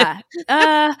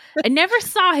 I never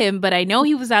saw him, but I know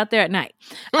he was out there at night.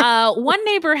 One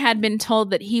neighbor had been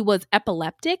told that he was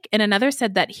epileptic, and another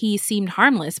said that he seemed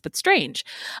harmless but strange.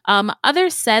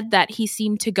 Others said that he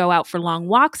seemed to go out for long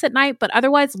walks at night, but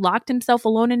otherwise locked himself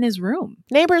alone in his room.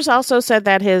 Neighbors also said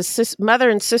that his mother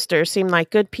and sister seemed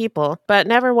like good people, but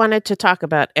never wanted to talk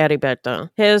about Heriberto.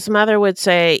 His mother would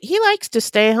say, he likes to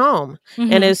stay home.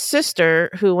 And his sister,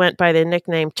 who went by the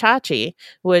nickname Chachi,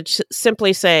 would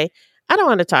simply say, I don't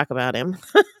want to talk about him.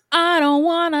 I don't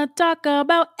want to talk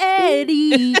about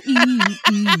Eddie.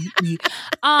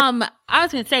 I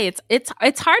was going to say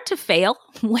it's hard to fail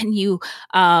when you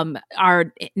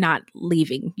are not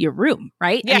leaving your room,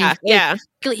 right? Yeah, I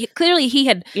mean, clearly he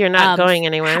had you're not going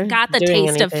anywhere. Got the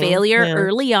taste of failure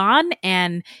early on,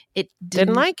 and it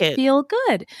didn't like it. Feel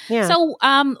good. Yeah. So,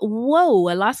 whoa!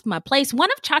 I lost my place. One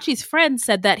of Chachi's friends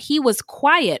said that he was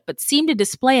quiet, but seemed to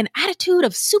display an attitude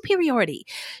of superiority.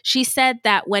 She said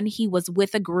that when he was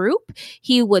with a group,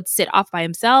 he would sit off by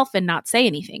himself and not say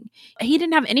anything. He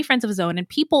didn't have any friends of his own, and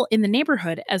people in the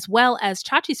neighborhood, as well as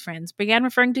Chachi's friends, began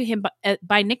referring to him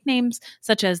by nicknames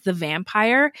such as the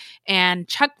Vampire and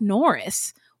Chuck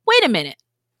Norris. Wait a minute.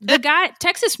 The guy,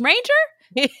 Texas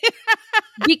Ranger?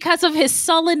 Because of his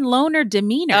sullen loner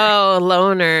demeanor. Oh,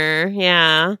 loner.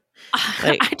 Yeah.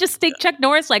 I just think Chuck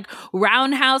Norris, like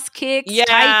roundhouse kicks,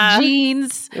 tight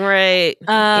jeans. Right.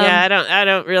 I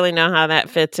don't really know how that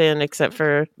fits in, except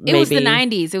for maybe. It was the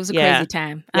 90s. It was a crazy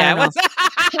time. Yeah, it was.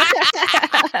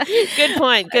 Good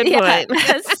point. Good point.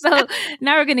 So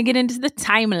now we're going to get into the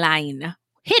timeline.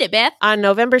 Hit it, Beth. On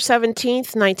November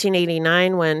 17th,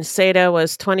 1989, when Seda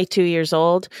was 22 years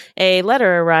old, a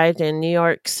letter arrived in New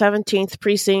York's 17th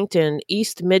Precinct in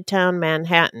East Midtown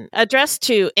Manhattan, addressed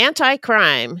to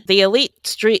Anti-Crime, the elite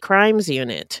street crimes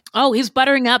unit. Oh, he's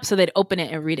buttering up so they'd open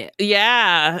it and read it.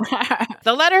 Yeah.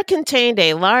 The letter contained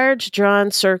a large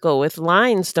drawn circle with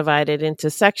lines divided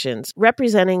into sections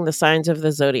representing the signs of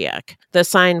the zodiac. The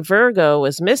sign Virgo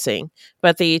was missing,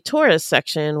 but the Taurus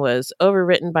section was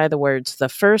overwritten by the words, "The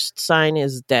first sign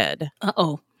is dead."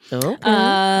 Uh-oh. Okay.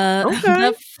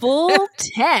 The full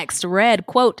text read,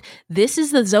 quote, "This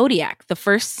is the zodiac. The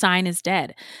first sign is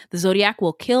dead. The zodiac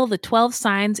will kill the 12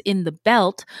 signs in the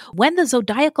belt when the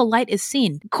zodiacal light is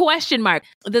seen. Question mark.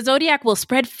 The zodiac will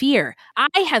spread fear.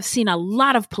 I have seen a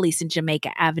lot of police in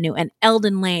Jamaica Avenue and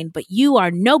Eldon Lane, but you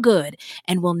are no good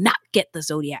and will not get the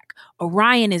zodiac.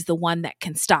 Orion is the one that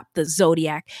can stop the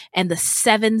zodiac and the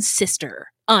seven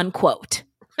sister," unquote.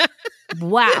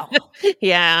 Wow.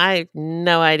 Yeah, I have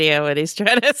no idea what he's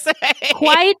trying to say.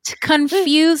 Quite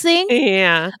confusing.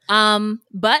 Yeah.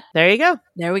 But there you go.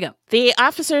 There we go. The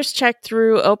officers checked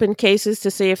through open cases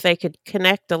to see if they could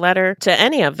connect the letter to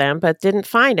any of them, but didn't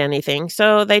find anything,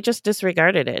 so they just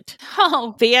disregarded it.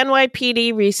 Oh. The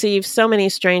NYPD receives so many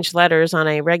strange letters on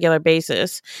a regular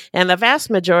basis, and the vast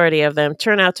majority of them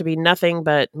turn out to be nothing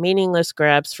but meaningless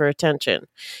grabs for attention.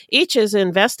 Each is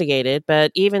investigated,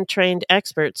 but even trained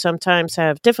experts sometimes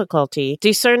have difficulty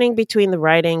discerning between the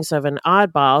writings of an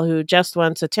oddball who just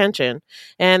wants attention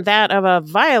and that of a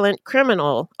violent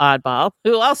criminal oddball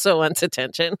who also wants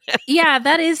attention. Yeah,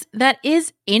 that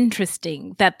is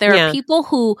interesting that there are people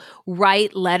who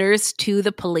write letters to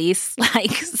the police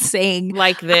like saying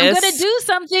like this. I'm going to do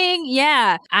something.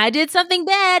 Yeah, I did something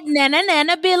bad. Nana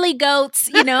nana billy goats,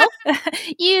 you know.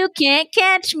 You can't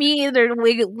catch me. They're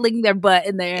wiggling their butt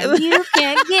in there. You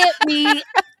can't get me.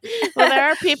 Well, there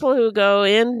are people who go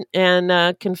in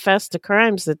and confess to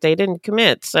crimes that they didn't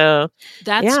commit. So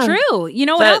that's true. You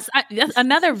know what else?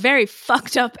 Another very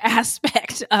fucked up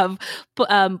aspect of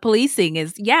policing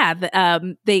is,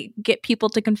 they get people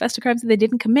to confess to crimes that they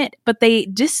didn't commit, but they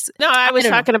just... No, I was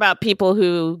talking about people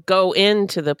who go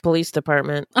into the police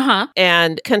department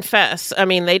and confess. I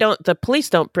mean, the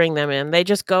police don't bring them in. They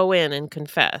just go in and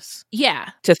confess. Yeah.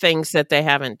 To things that they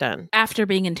haven't done. After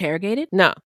being interrogated?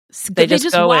 No. They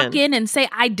just walk in and say,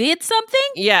 I did something?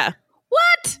 Yeah.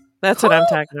 What? That's what I'm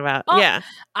talking about. Oh, yeah.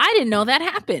 I didn't know that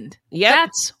happened. Yep.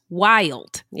 That's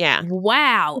wild. Yeah.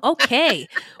 Wow. Okay.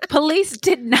 Police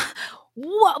did not...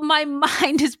 What my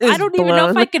mind is I don't even know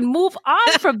if I can move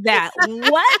on from that.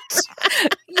 What?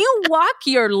 You walk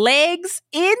your legs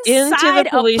inside into the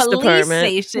police department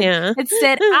station and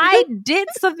said, I did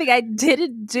something I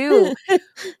didn't do.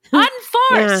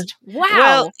 Unforced. Yeah. Wow.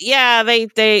 Well, yeah,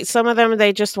 they some of them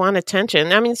they just want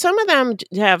attention. I mean, some of them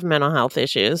have mental health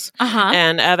issues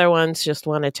and other ones just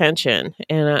want attention.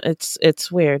 And it's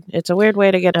weird. It's a weird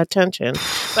way to get attention.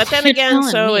 But then again,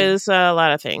 so is a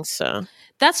lot of things, so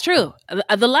that's true.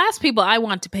 The last people I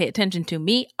want to pay attention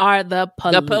to are the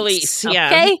police. The police, yeah.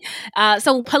 Okay?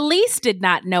 So police did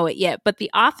not know it yet, but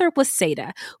the author was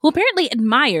Seda, who apparently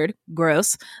admired,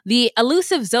 gross, the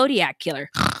elusive Zodiac killer.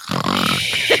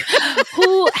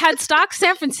 Who had stalked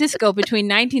San Francisco between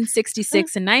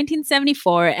 1966 and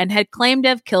 1974 and had claimed to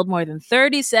have killed more than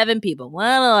 37 people.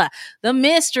 Well, the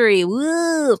mystery.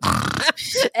 Woo.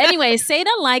 Anyway, Seda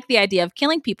liked the idea of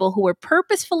killing people who were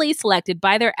purposefully selected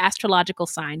by their astrological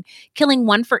sign, killing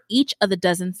one for each of the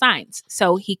dozen signs.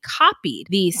 So he copied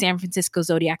the San Francisco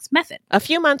Zodiac's method. A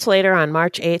few months later, on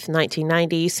March 8th,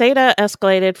 1990, Seda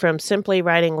escalated from simply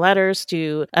writing letters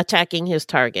to attacking his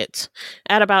targets.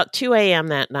 At about 2 a.m.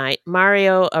 that night,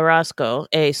 Mario Orozco,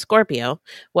 a Scorpio,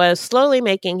 was slowly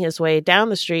making his way down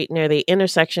the street near the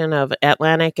intersection of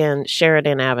Atlantic and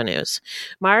Sheridan Avenues.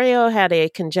 Mario had a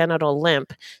congenital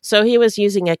limp, so he was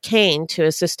using a cane to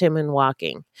assist him in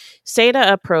walking.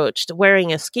 Seda approached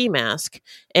wearing a ski mask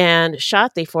and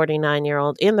shot the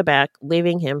 49-year-old in the back,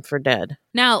 leaving him for dead.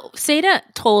 Now, Seda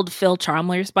told Phil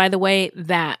Chalmers, by the way,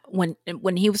 that when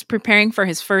he was preparing for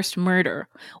his first murder,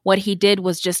 what he did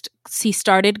was he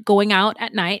started going out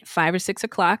at night, 5 or 6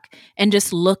 o'clock, and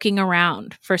just looking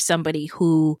around for somebody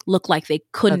who looked like they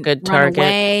couldn't run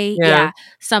away. Yeah.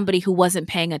 Somebody who wasn't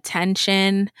paying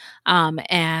attention.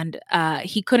 And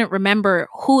he couldn't remember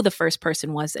who the first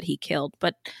person was that he killed,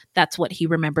 but that's what he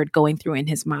remembered going through in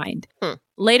his mind.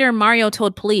 Later, Mario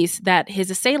told police that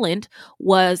his assailant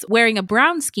was wearing a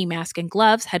brown ski mask and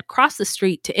gloves, had crossed the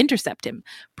street to intercept him,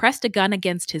 pressed a gun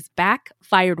against his back,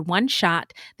 fired one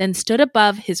shot, then stood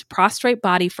above his prostrate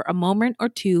body for a moment or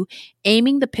two,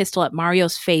 aiming the pistol at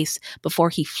Mario's face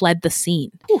before he fled the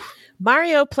scene. Whew.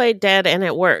 Mario played dead and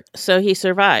it worked, so he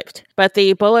survived. But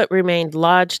the bullet remained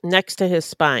lodged next to his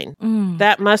spine.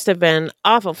 That must have been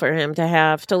awful for him to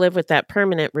have to live with that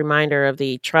permanent reminder of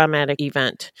the traumatic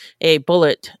event, a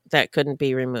bullet that couldn't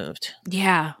be removed.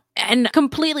 Yeah. And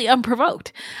completely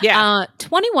unprovoked. Yeah.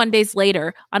 21 days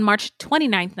later, on March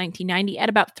 29th, 1990, at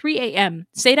about 3 a.m.,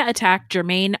 Seda attacked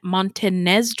Jermaine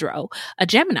Montenegro, a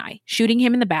Gemini, shooting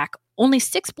him in the back, only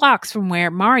 6 blocks from where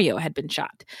Mario had been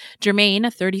shot. Jermaine, a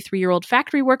 33-year-old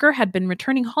factory worker, had been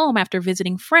returning home after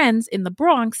visiting friends in the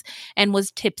Bronx and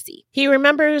was tipsy. He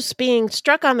remembers being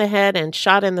struck on the head and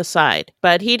shot in the side,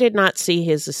 but he did not see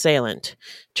his assailant.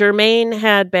 Jermaine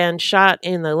had been shot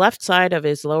in the left side of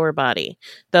his lower body.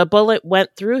 The bullet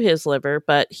went through his liver,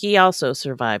 but he also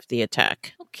survived the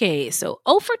attack. Okay, so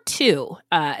 0 for 2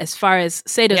 as far as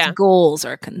Seda's goals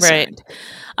are concerned.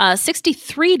 Right.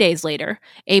 63 days later,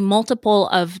 a multiple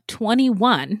of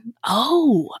 21.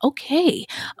 Oh, okay.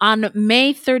 On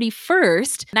May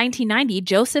 31st, 1990,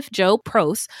 Joseph Joe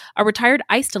Prose, a retired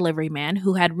ice delivery man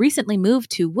who had recently moved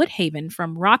to Woodhaven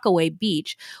from Rockaway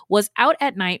Beach, was out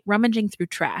at night rummaging through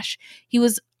trash. He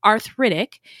was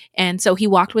arthritic, and so he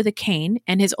walked with a cane,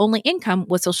 and his only income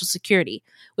was Social Security,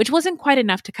 which wasn't quite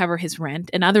enough to cover his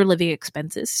rent and other living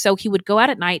expenses. So he would go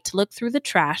out at night to look through the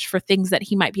trash for things that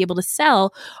he might be able to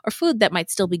sell or food that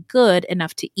might still be good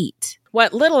enough to eat.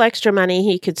 What little extra money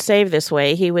he could save this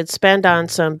way, he would spend on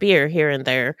some beer here and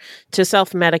there to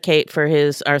self-medicate for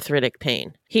his arthritic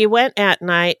pain. He went at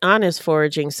night on his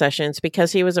foraging sessions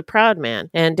because he was a proud man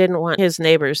and didn't want his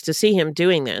neighbors to see him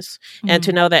doing this and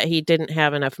to know that he didn't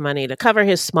have enough money to cover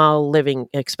his small living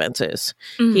expenses.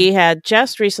 He had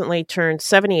just recently turned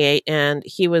 78 and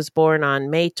he was born on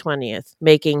May 20th,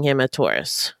 making him a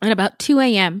Taurus. At about 2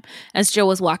 a.m., as Joe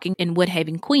was walking in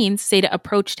Woodhaven, Queens, Seda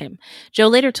approached him. Joe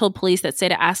later told police that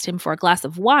Seda asked him for a glass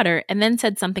of water and then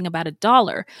said something about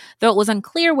 $1, though it was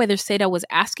unclear whether Seda was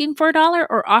asking for $1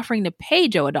 or offering to pay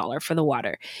Joe $1 for the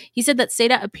water. He said that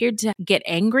Seda appeared to get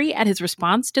angry at his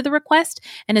response to the request,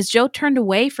 and as Joe turned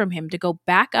away from him to go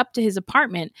back up to his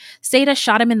apartment, Seda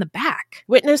shot him in the back.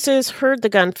 Witnesses heard the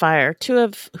gunfire, 2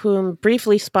 of whom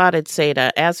briefly spotted Seda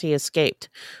as he escaped,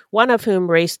 one of whom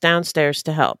raced downstairs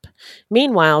to help.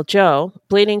 Meanwhile, Joe,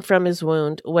 bleeding from his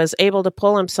wound, was able to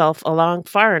pull himself along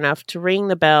far enough to ring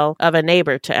the bell of a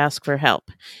neighbor to ask for help.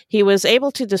 He was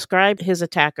able to describe his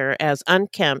attacker as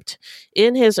unkempt,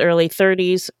 in his early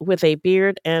 30s, with a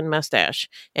beard and mustache,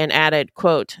 and added,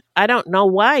 quote, "I don't know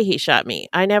why he shot me.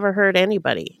 I never hurt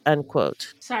anybody,"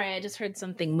 unquote. Sorry, I just heard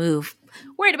something move.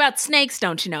 Worried about snakes,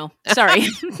 don't you know? Sorry.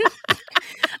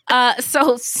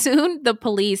 So soon the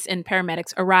police and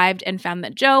paramedics arrived and found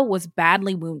that Joe was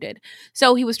badly wounded.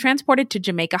 So he was transported to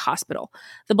Jamaica Hospital.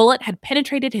 The bullet had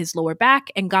penetrated his lower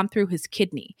back and gone through his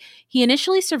kidney. He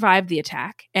initially survived the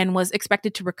attack and was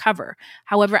expected to recover.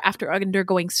 However, after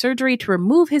undergoing surgery to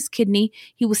remove his kidney,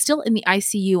 he was still in the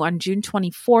ICU on June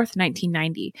 24th,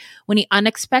 1990, when he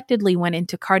unexpectedly went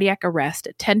into cardiac arrest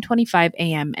at 10:25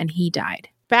 a.m. and he died.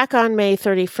 Back on May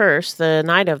 31st, the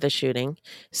night of the shooting,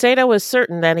 Seda was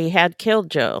certain that he had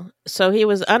killed Joe, so he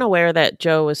was unaware that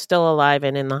Joe was still alive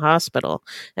and in the hospital,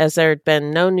 as there had been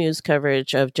no news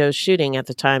coverage of Joe's shooting at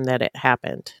the time that it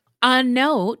happened. A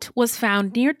note was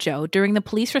found near Joe during the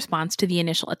police response to the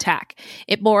initial attack.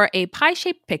 It bore a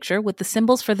pie-shaped picture with the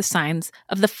symbols for the signs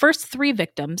of the first 3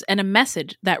 victims and a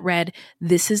message that read,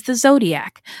 "This is the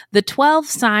Zodiac. The 12th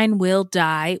sign will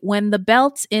die when the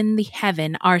belts in the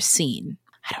heaven are seen."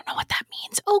 I don't know what that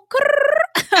means. Oh,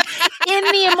 in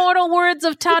the immortal words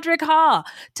of Todrick Hall,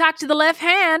 talk to the left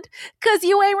hand, because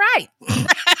you ain't right.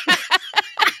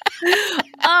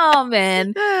 Oh,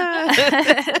 man.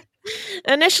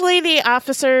 Initially, the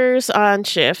officers on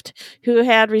shift who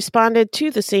had responded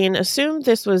to the scene assumed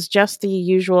this was just the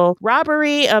usual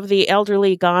robbery of the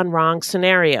elderly gone wrong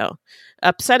scenario.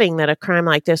 Upsetting that a crime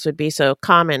like this would be so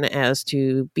common as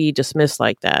to be dismissed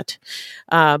like that.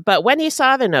 But when he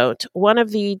saw the note, one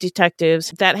of the detectives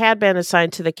that had been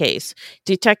assigned to the case,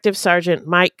 Detective Sergeant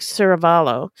Mike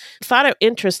Ciravallo, thought it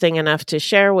interesting enough to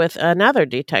share with another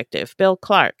detective, Bill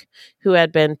Clark, who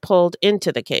had been pulled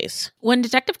into the case. When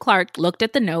Detective Clark looked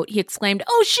at the note, he exclaimed,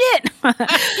 "Oh,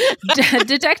 shit!"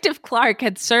 Detective Clark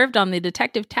had served on the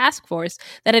detective task force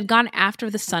that had gone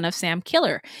after the Son of Sam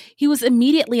killer. He was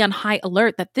immediately on high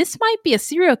alert that this might be a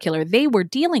serial killer they were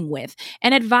dealing with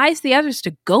and advised the others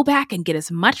to go back and get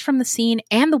as much from the scene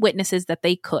and the witnesses that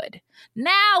they could.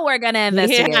 Now we're going to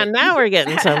investigate. Yeah, now we're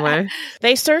getting somewhere.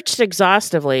 They searched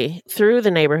exhaustively through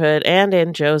the neighborhood and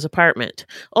in Joe's apartment,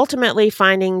 ultimately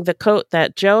finding the coat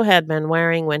that Joe had been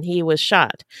wearing when he was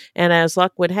shot. And as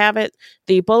luck would have it,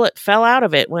 the bullet fell out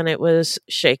of it when it was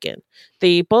shaken.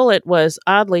 The bullet was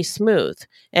oddly smooth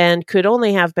and could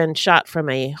only have been shot from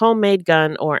a homemade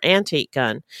gun or antique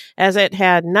gun, as it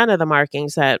had none of the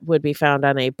markings that would be found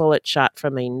on a bullet shot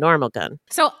from a normal gun.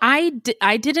 So I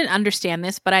didn't understand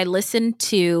this, but I listened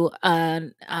to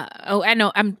I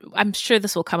know I'm sure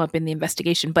this will come up in the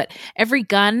investigation, but every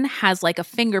gun has like a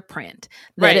fingerprint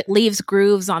that it leaves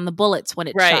grooves on the bullets when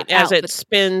it's shot as out. it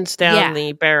spins down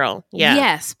the barrel. Yeah.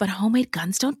 Yes, but homemade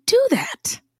guns don't do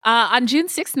that. On June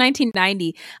 6,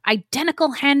 1990,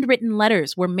 identical handwritten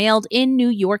letters were mailed in New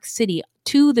York City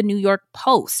to the New York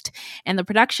Post and the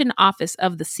production office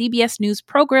of the CBS News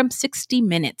program 60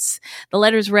 Minutes. The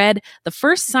letters read, "The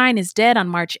first sign is dead on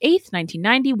March 8th,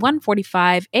 1990,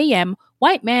 1:45 a.m.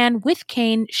 White man with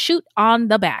cane shoot on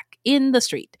the back in the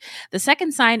street. The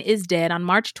second sign is dead on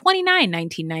March 29,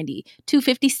 1990,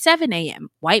 2:57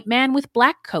 a.m. White man with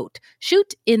black coat.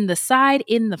 Shoot in the side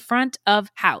in the front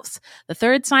of house. The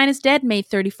third sign is dead May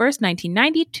 31st,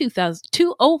 1990,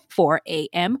 2:04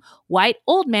 a.m. White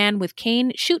old man with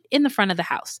cane. Shoot in the front of the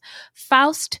house.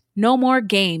 Faust, no more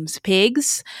games,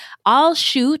 pigs. I'll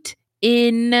shoot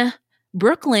in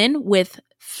Brooklyn with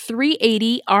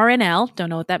 380 RNL, don't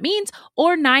know what that means,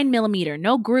 or 9mm,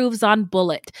 no grooves on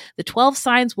bullet. The 12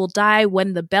 signs will die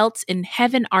when the belts in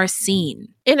heaven are seen."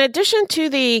 In addition to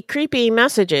the creepy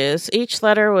messages, each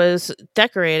letter was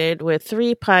decorated with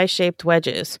 3 pie-shaped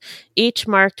wedges, each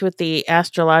marked with the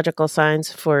astrological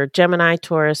signs for Gemini,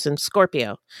 Taurus, and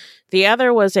Scorpio. The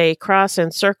other was a cross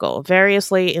and circle,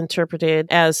 variously interpreted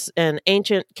as an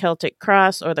ancient Celtic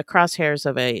cross or the crosshairs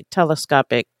of a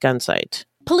telescopic gun sight.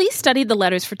 Police studied the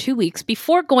letters for 2 weeks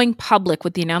before going public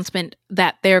with the announcement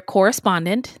that their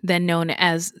correspondent, then known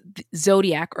as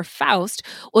Zodiac or Faust,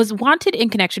 was wanted in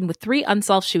connection with 3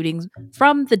 unsolved shootings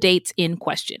from the dates in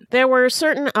question. There were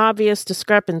certain obvious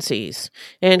discrepancies,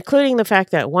 including the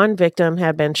fact that one victim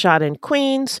had been shot in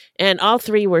Queens and all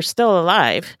 3 were still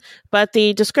alive, but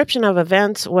the description of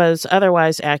events was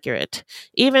otherwise accurate.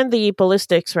 Even the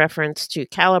ballistics reference to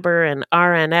caliber and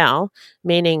RNL,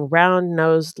 meaning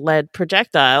round-nosed lead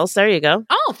projectiles, there you go.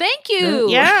 Oh, thank you.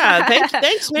 Yeah,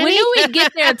 thanks, Minnie. We knew we'd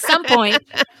get there at some point.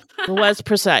 Was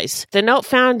precise. The note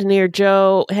found near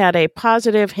Joe had a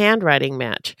positive handwriting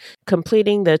match,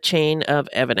 completing the chain of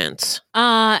evidence.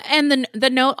 And the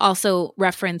note also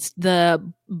referenced the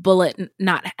bullet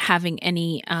not having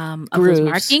any of those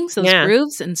markings, those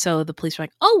grooves. And so the police were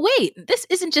like, "Oh, wait, this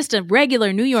isn't just a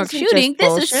regular New York shooting.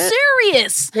 This is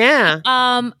serious." Yeah.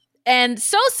 And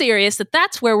so serious that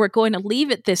that's where we're going to leave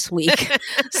it this week.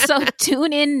 So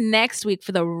tune in next week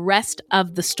for the rest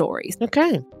of the stories.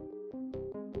 Okay.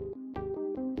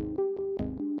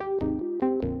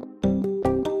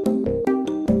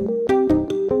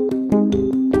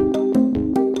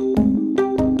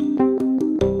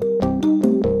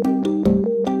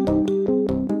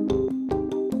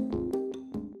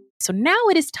 So now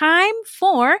it is time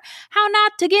for How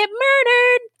Not to Get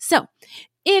Murdered. So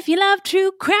if you love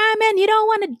true crime and you don't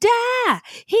want to die,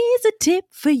 here's a tip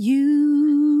for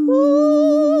you.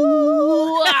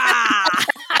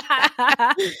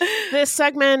 This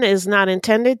segment is not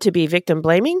intended to be victim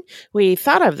blaming. We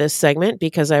thought of this segment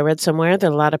because I read somewhere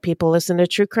that a lot of people listen to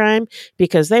true crime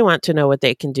because they want to know what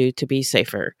they can do to be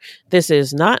safer. This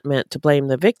is not meant to blame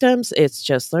the victims. It's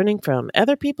just learning from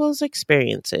other people's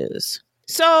experiences.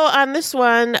 So on this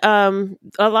one,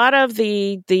 a lot of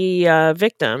the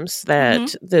victims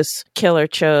that this killer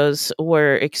chose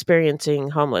were experiencing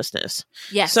homelessness.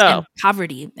 Yes, so, and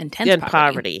poverty, intense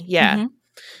poverty. Yeah. Mm-hmm.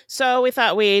 So we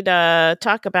thought we'd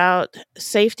talk about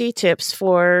safety tips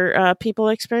for people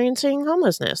experiencing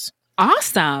homelessness.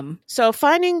 Awesome. So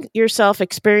finding yourself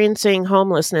experiencing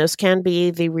homelessness can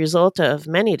be the result of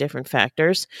many different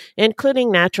factors,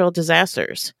 including natural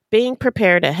disasters. Being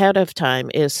prepared ahead of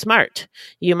time is smart.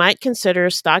 You might consider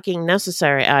stocking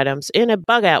necessary items in a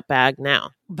bug-out bag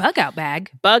now. Bug-out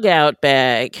bag? Bug-out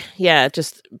bag. Yeah,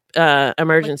 just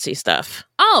emergency stuff.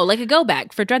 Oh, like a go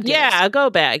bag for drug dealers. Yeah, a go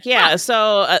bag. Yeah. Huh.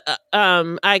 So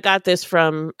I got this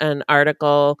from an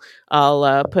article.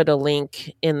 I'll put a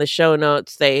link in the show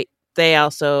notes. They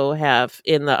also have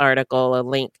in the article a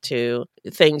link to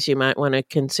things you might want to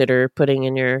consider putting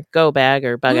in your go bag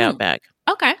or bug out bag.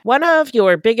 Okay. One of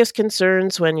your biggest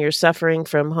concerns when you're suffering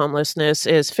from homelessness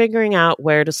is figuring out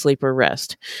where to sleep or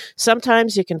rest.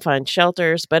 Sometimes you can find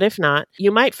shelters, but if not,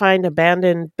 you might find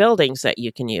abandoned buildings that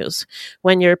you can use.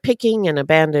 When you're picking an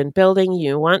abandoned building,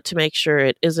 you want to make sure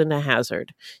it isn't a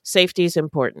hazard. Safety is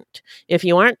important. If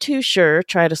you aren't too sure,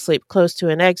 try to sleep close to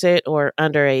an exit or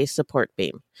under a support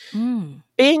beam.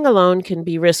 Being alone can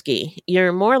be risky.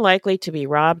 You're more likely to be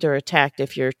robbed or attacked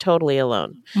if you're totally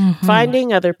alone.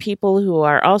 Finding other people who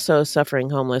are also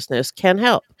suffering homelessness can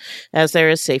help, as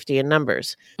there is safety in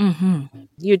numbers.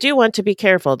 You do want to be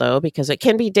careful, though, because it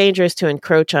can be dangerous to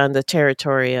encroach on the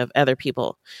territory of other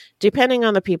people. Depending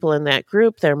on the people in that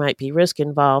group, there might be risk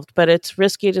involved, but it's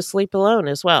risky to sleep alone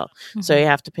as well. So you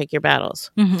have to pick your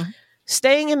battles.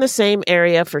 Staying in the same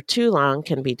area for too long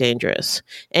can be dangerous.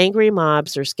 Angry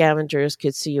mobs or scavengers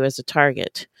could see you as a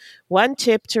target. One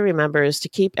tip to remember is to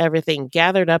keep everything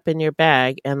gathered up in your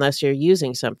bag unless you're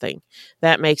using something.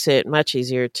 That makes it much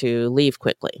easier to leave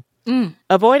quickly.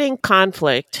 Avoiding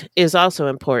conflict is also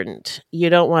important. You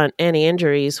don't want any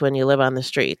injuries when you live on the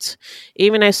streets.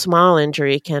 Even a small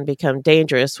injury can become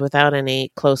dangerous without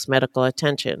any close medical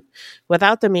attention.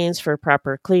 Without the means for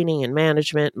proper cleaning and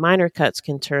management, minor cuts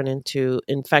can turn into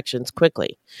infections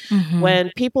quickly.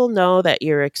 When people know that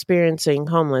you're experiencing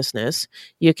homelessness,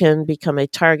 you can become a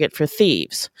target for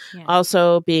thieves.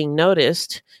 Also, being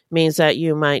noticed means that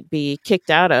you might be kicked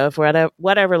out of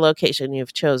whatever location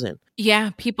you've chosen.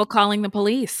 Yeah, people calling the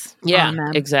police. Yeah,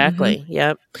 exactly.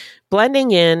 Yep.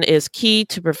 Blending in is key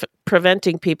to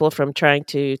preventing people from trying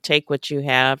to take what you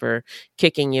have or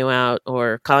kicking you out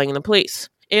or calling the police.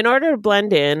 In order to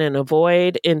blend in and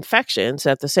avoid infections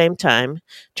at the same time,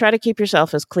 try to keep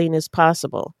yourself as clean as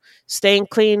possible. Staying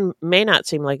clean may not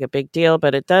seem like a big deal,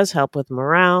 but it does help with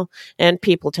morale, and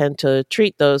people tend to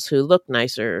treat those who look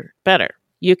nicer better.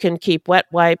 You can keep wet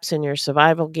wipes in your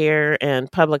survival gear,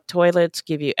 and public toilets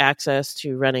give you access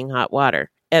to running hot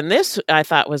water. And this, I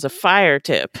thought, was a fire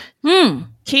tip.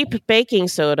 Keep baking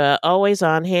soda always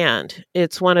on hand.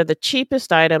 It's one of the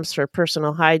cheapest items for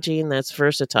personal hygiene that's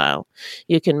versatile.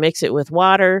 You can mix it with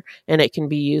water, and it can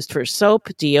be used for soap,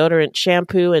 deodorant,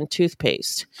 shampoo, and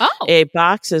toothpaste. A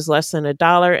box is less than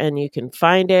 $1, and you can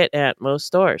find it at most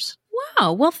stores.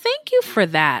 Wow. Well, thank you for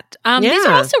that. These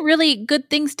are also really good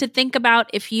things to think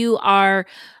about if you are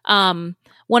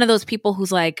one of those people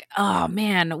who's like, oh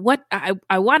man, what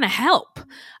I want to help.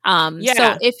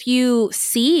 So if you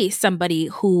see somebody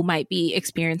who might be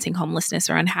experiencing homelessness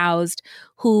or unhoused,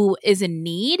 who is in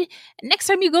need, next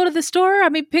time you go to the store, I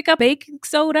mean, pick up baking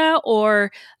soda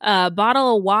or a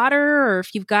bottle of water, or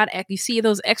if you see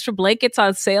those extra blankets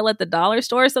on sale at the dollar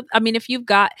store. So, I mean, if you've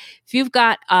got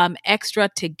extra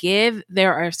to give,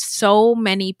 there are so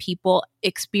many people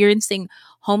experiencing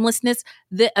homelessness.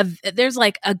 There's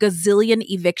like a gazillion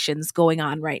evictions going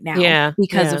on right now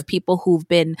because of people who've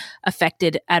been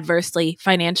affected adversely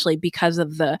financially because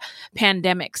of the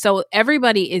pandemic. So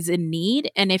everybody is in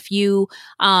need. And if you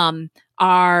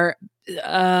are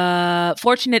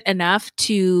fortunate enough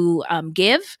to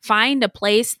find a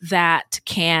place that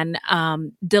can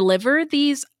deliver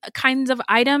these kinds of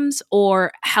items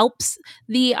or helps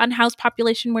the unhoused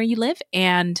population where you live.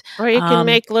 Or you can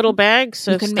make little bags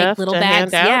of stuff. You can make little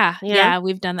bags. Yeah,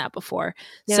 we've done that before.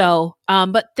 Yeah. So,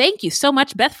 but thank you so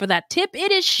much, Beth, for that tip.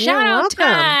 It is shout out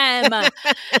time.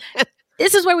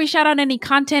 This is where we shout out any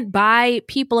content by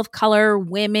people of color,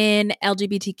 women,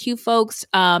 LGBTQ folks,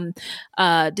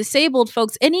 disabled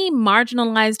folks, any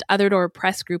marginalized, othered, or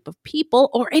oppressed group of people,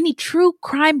 or any true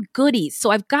crime goodies. So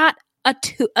I've got a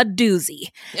doozy.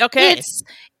 Okay.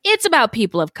 It's about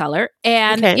people of color,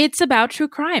 and it's about true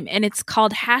crime, and it's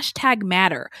called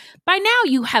 #Matter. By now,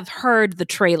 you have heard the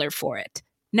trailer for it.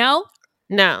 No?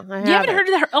 No, I haven't. You haven't heard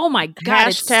of that? Oh my God.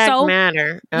 It's so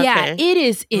Matter. Okay. Yeah, it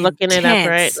is intense. Looking it up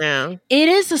right now. It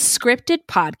is a scripted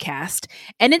podcast,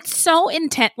 and it's so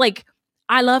intense. Like,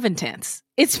 I love intense.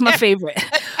 It's my favorite.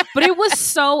 But it was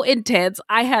so intense.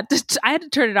 I had to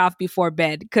turn it off before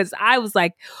bed because I was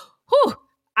like, whew.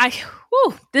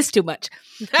 this too much,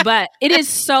 but it is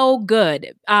so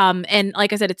good. And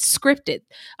like I said, it's scripted.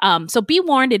 So be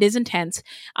warned, it is intense.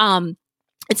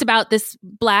 It's about this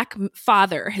Black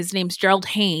father. His name's Gerald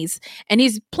Hayes, and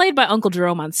he's played by Uncle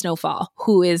Jerome on Snowfall,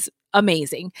 who is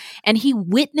amazing. And he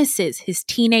witnesses his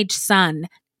teenage son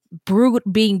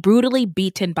being brutally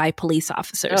beaten by police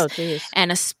officers. Oh, geez.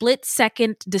 And a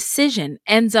split-second decision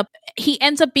ends up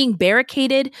being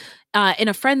barricaded in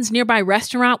a friend's nearby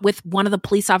restaurant with one of the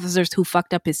police officers who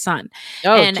fucked up his son.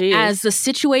 Oh, and geez. as the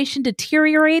situation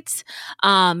deteriorates,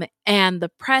 and the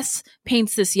press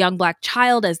paints this young Black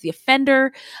child as the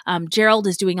offender, Gerald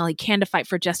is doing all he can to fight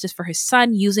for justice for his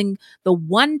son, using the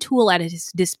one tool at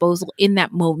his disposal in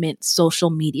that moment, social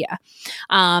media.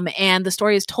 And the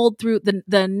story is told through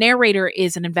the narrator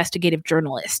is an investigative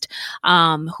journalist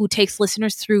who takes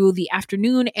listeners through the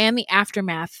afternoon and the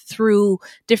aftermath through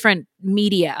different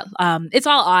media. It's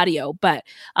all audio, but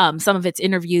some of it's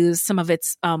interviews, some of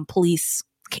it's police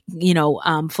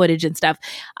footage and stuff.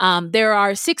 There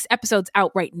are 6 episodes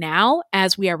out right now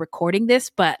as we are recording this,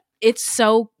 but it's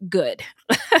so good.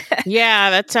 Yeah,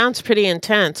 that sounds pretty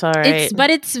intense. All right.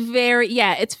 It's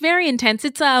very intense.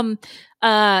 It's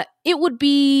it would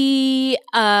be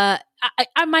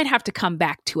I might have to come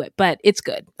back to it, but it's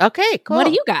good. Okay, cool. What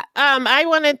do you got? I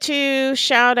wanted to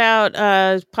shout out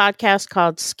a podcast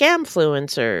called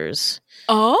Scamfluencers.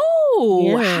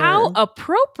 Oh, yeah. How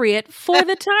appropriate for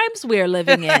the times we're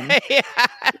living in. Yeah.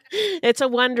 It's a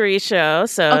Wondery show,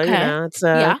 so it's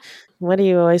what do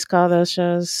you always call those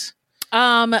shows?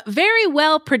 Very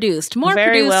well produced. More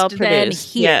very produced than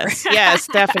here. Yes,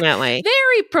 definitely.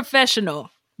 Very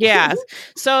professional. Yeah.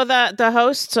 So the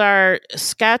hosts are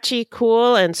Scotchy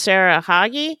Cool and Sarah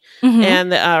Hagi,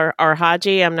 and or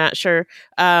Haji, I'm not sure,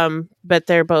 but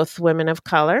they're both women of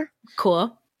color.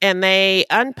 Cool. And they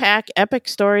unpack epic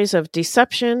stories of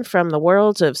deception from the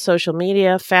worlds of social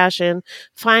media, fashion,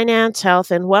 finance,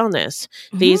 health, and wellness.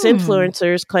 These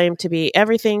influencers claim to be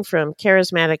everything from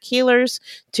charismatic healers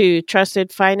to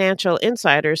trusted financial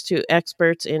insiders to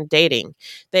experts in dating.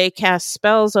 They cast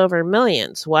spells over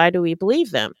millions. Why do we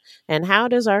believe them? And how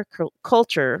does our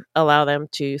culture allow them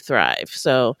to thrive?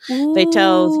 So they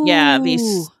tell,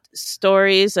 these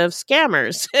stories of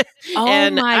scammers.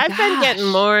 And I've been getting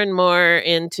more and more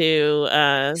into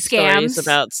stories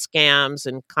about scams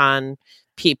and con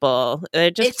people.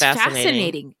 They're just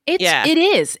fascinating. It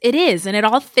is. And it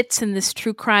all fits in this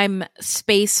true crime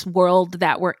space world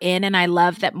that we're in. And I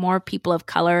love that more people of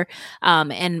color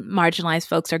and marginalized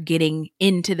folks are getting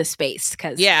into the space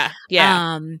because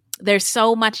there's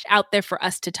so much out there for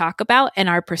us to talk about, and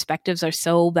our perspectives are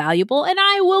so valuable. And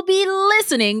I will be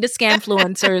listening to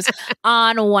Scamfluencers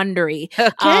on Wondery.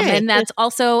 Okay. And that's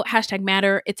also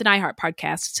 #Matter. It's an iHeart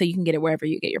podcast, so you can get it wherever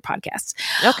you get your podcasts.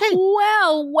 Okay.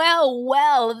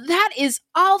 Well, that is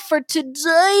all for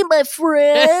today, my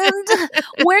friend.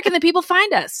 Where can the people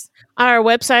find us? Our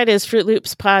website is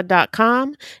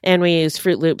fruitloopspod.com, and we use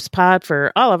Fruit Loops Pod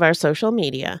for all of our social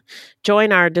media.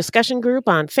 Join our discussion group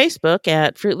on Facebook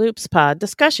at Fruit Loops Pod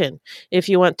Discussion. If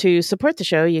you want to support the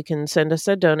show, you can send us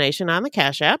a donation on the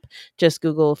Cash App. Just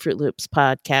Google Fruit Loops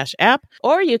Pod Cash App,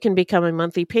 or you can become a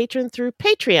monthly patron through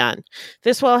Patreon.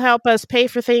 This will help us pay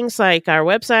for things like our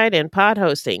website and pod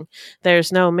hosting.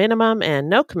 There's no minimum and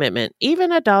no commitment. Even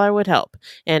 $1 would help.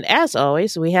 And as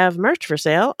always, we have merch for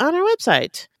sale on our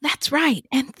website. That's right.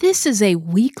 And this is a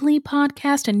weekly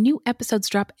podcast, and new episodes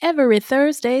drop every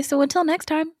Thursday. So until next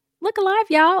time, look alive,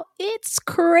 y'all. It's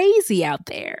crazy out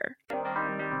there.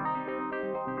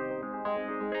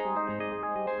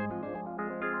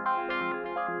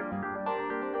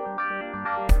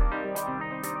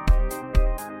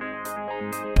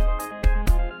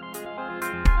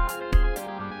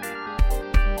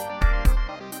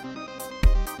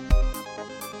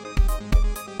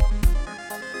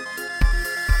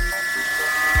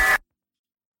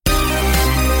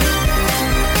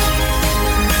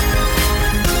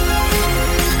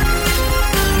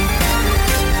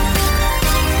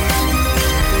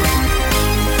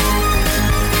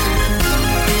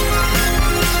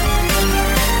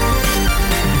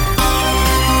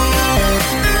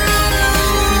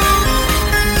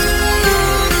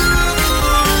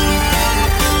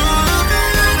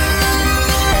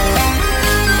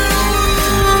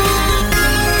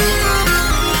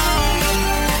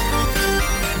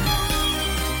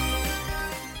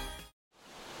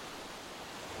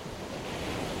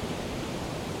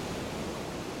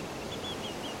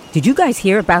 Did you guys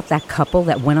hear about that couple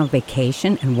that went on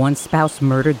vacation and one spouse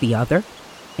murdered the other?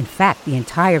 In fact, the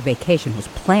entire vacation was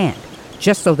planned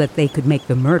just so that they could make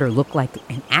the murder look like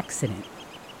an accident.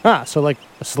 Ah, so like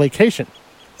a slaycation.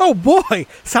 Oh boy,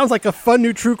 sounds like a fun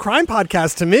new true crime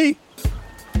podcast to me.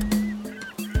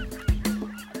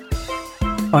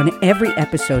 On every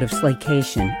episode of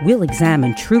Slaycation, we'll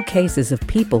examine true cases of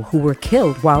people who were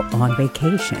killed while on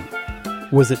vacation.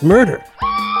 Was it murder?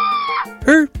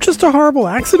 Or just a horrible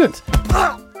accident?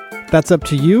 That's up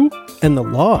to you and the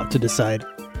law to decide.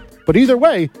 But either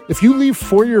way, if you leave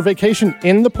for your vacation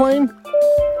in the plane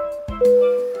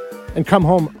and come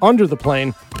home under the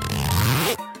plane,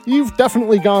 you've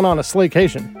definitely gone on a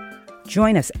slaycation.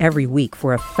 Join us every week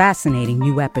for a fascinating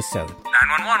new episode.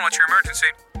 911, what's your emergency?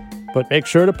 But make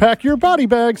sure to pack your body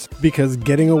bags, because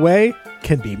getting away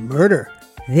can be murder.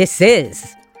 This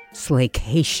is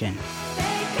Slaycation.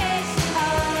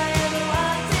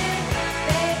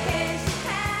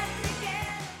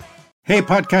 Hey,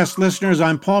 podcast listeners,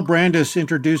 I'm Paul Brandis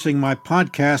introducing my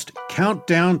podcast,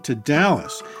 Countdown to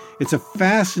Dallas. It's a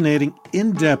fascinating,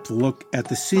 in-depth look at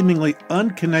the seemingly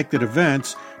unconnected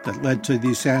events that led to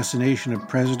the assassination of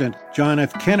President John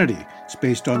F. Kennedy. It's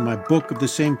based on my book of the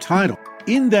same title.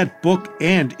 In that book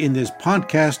and in this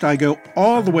podcast, I go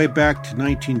all the way back to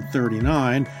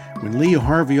 1939, when Lee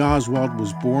Harvey Oswald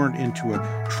was born into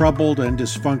a troubled and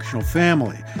dysfunctional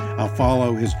family. I'll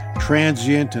follow his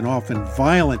transient and often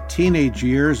violent teenage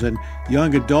years and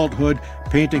young adulthood,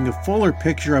 painting a fuller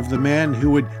picture of the man who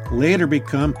would later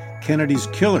become Kennedy's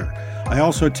killer. I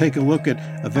also take a look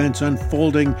at events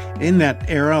unfolding in that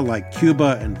era, like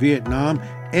Cuba and Vietnam,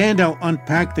 and I'll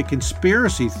unpack the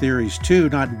conspiracy theories too,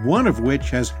 not one of which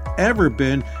has ever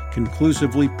been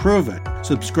conclusively proven.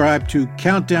 Subscribe to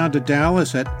Countdown to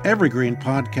Dallas at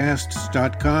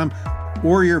evergreenpodcasts.com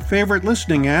or your favorite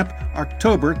listening app,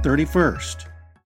 October 31st.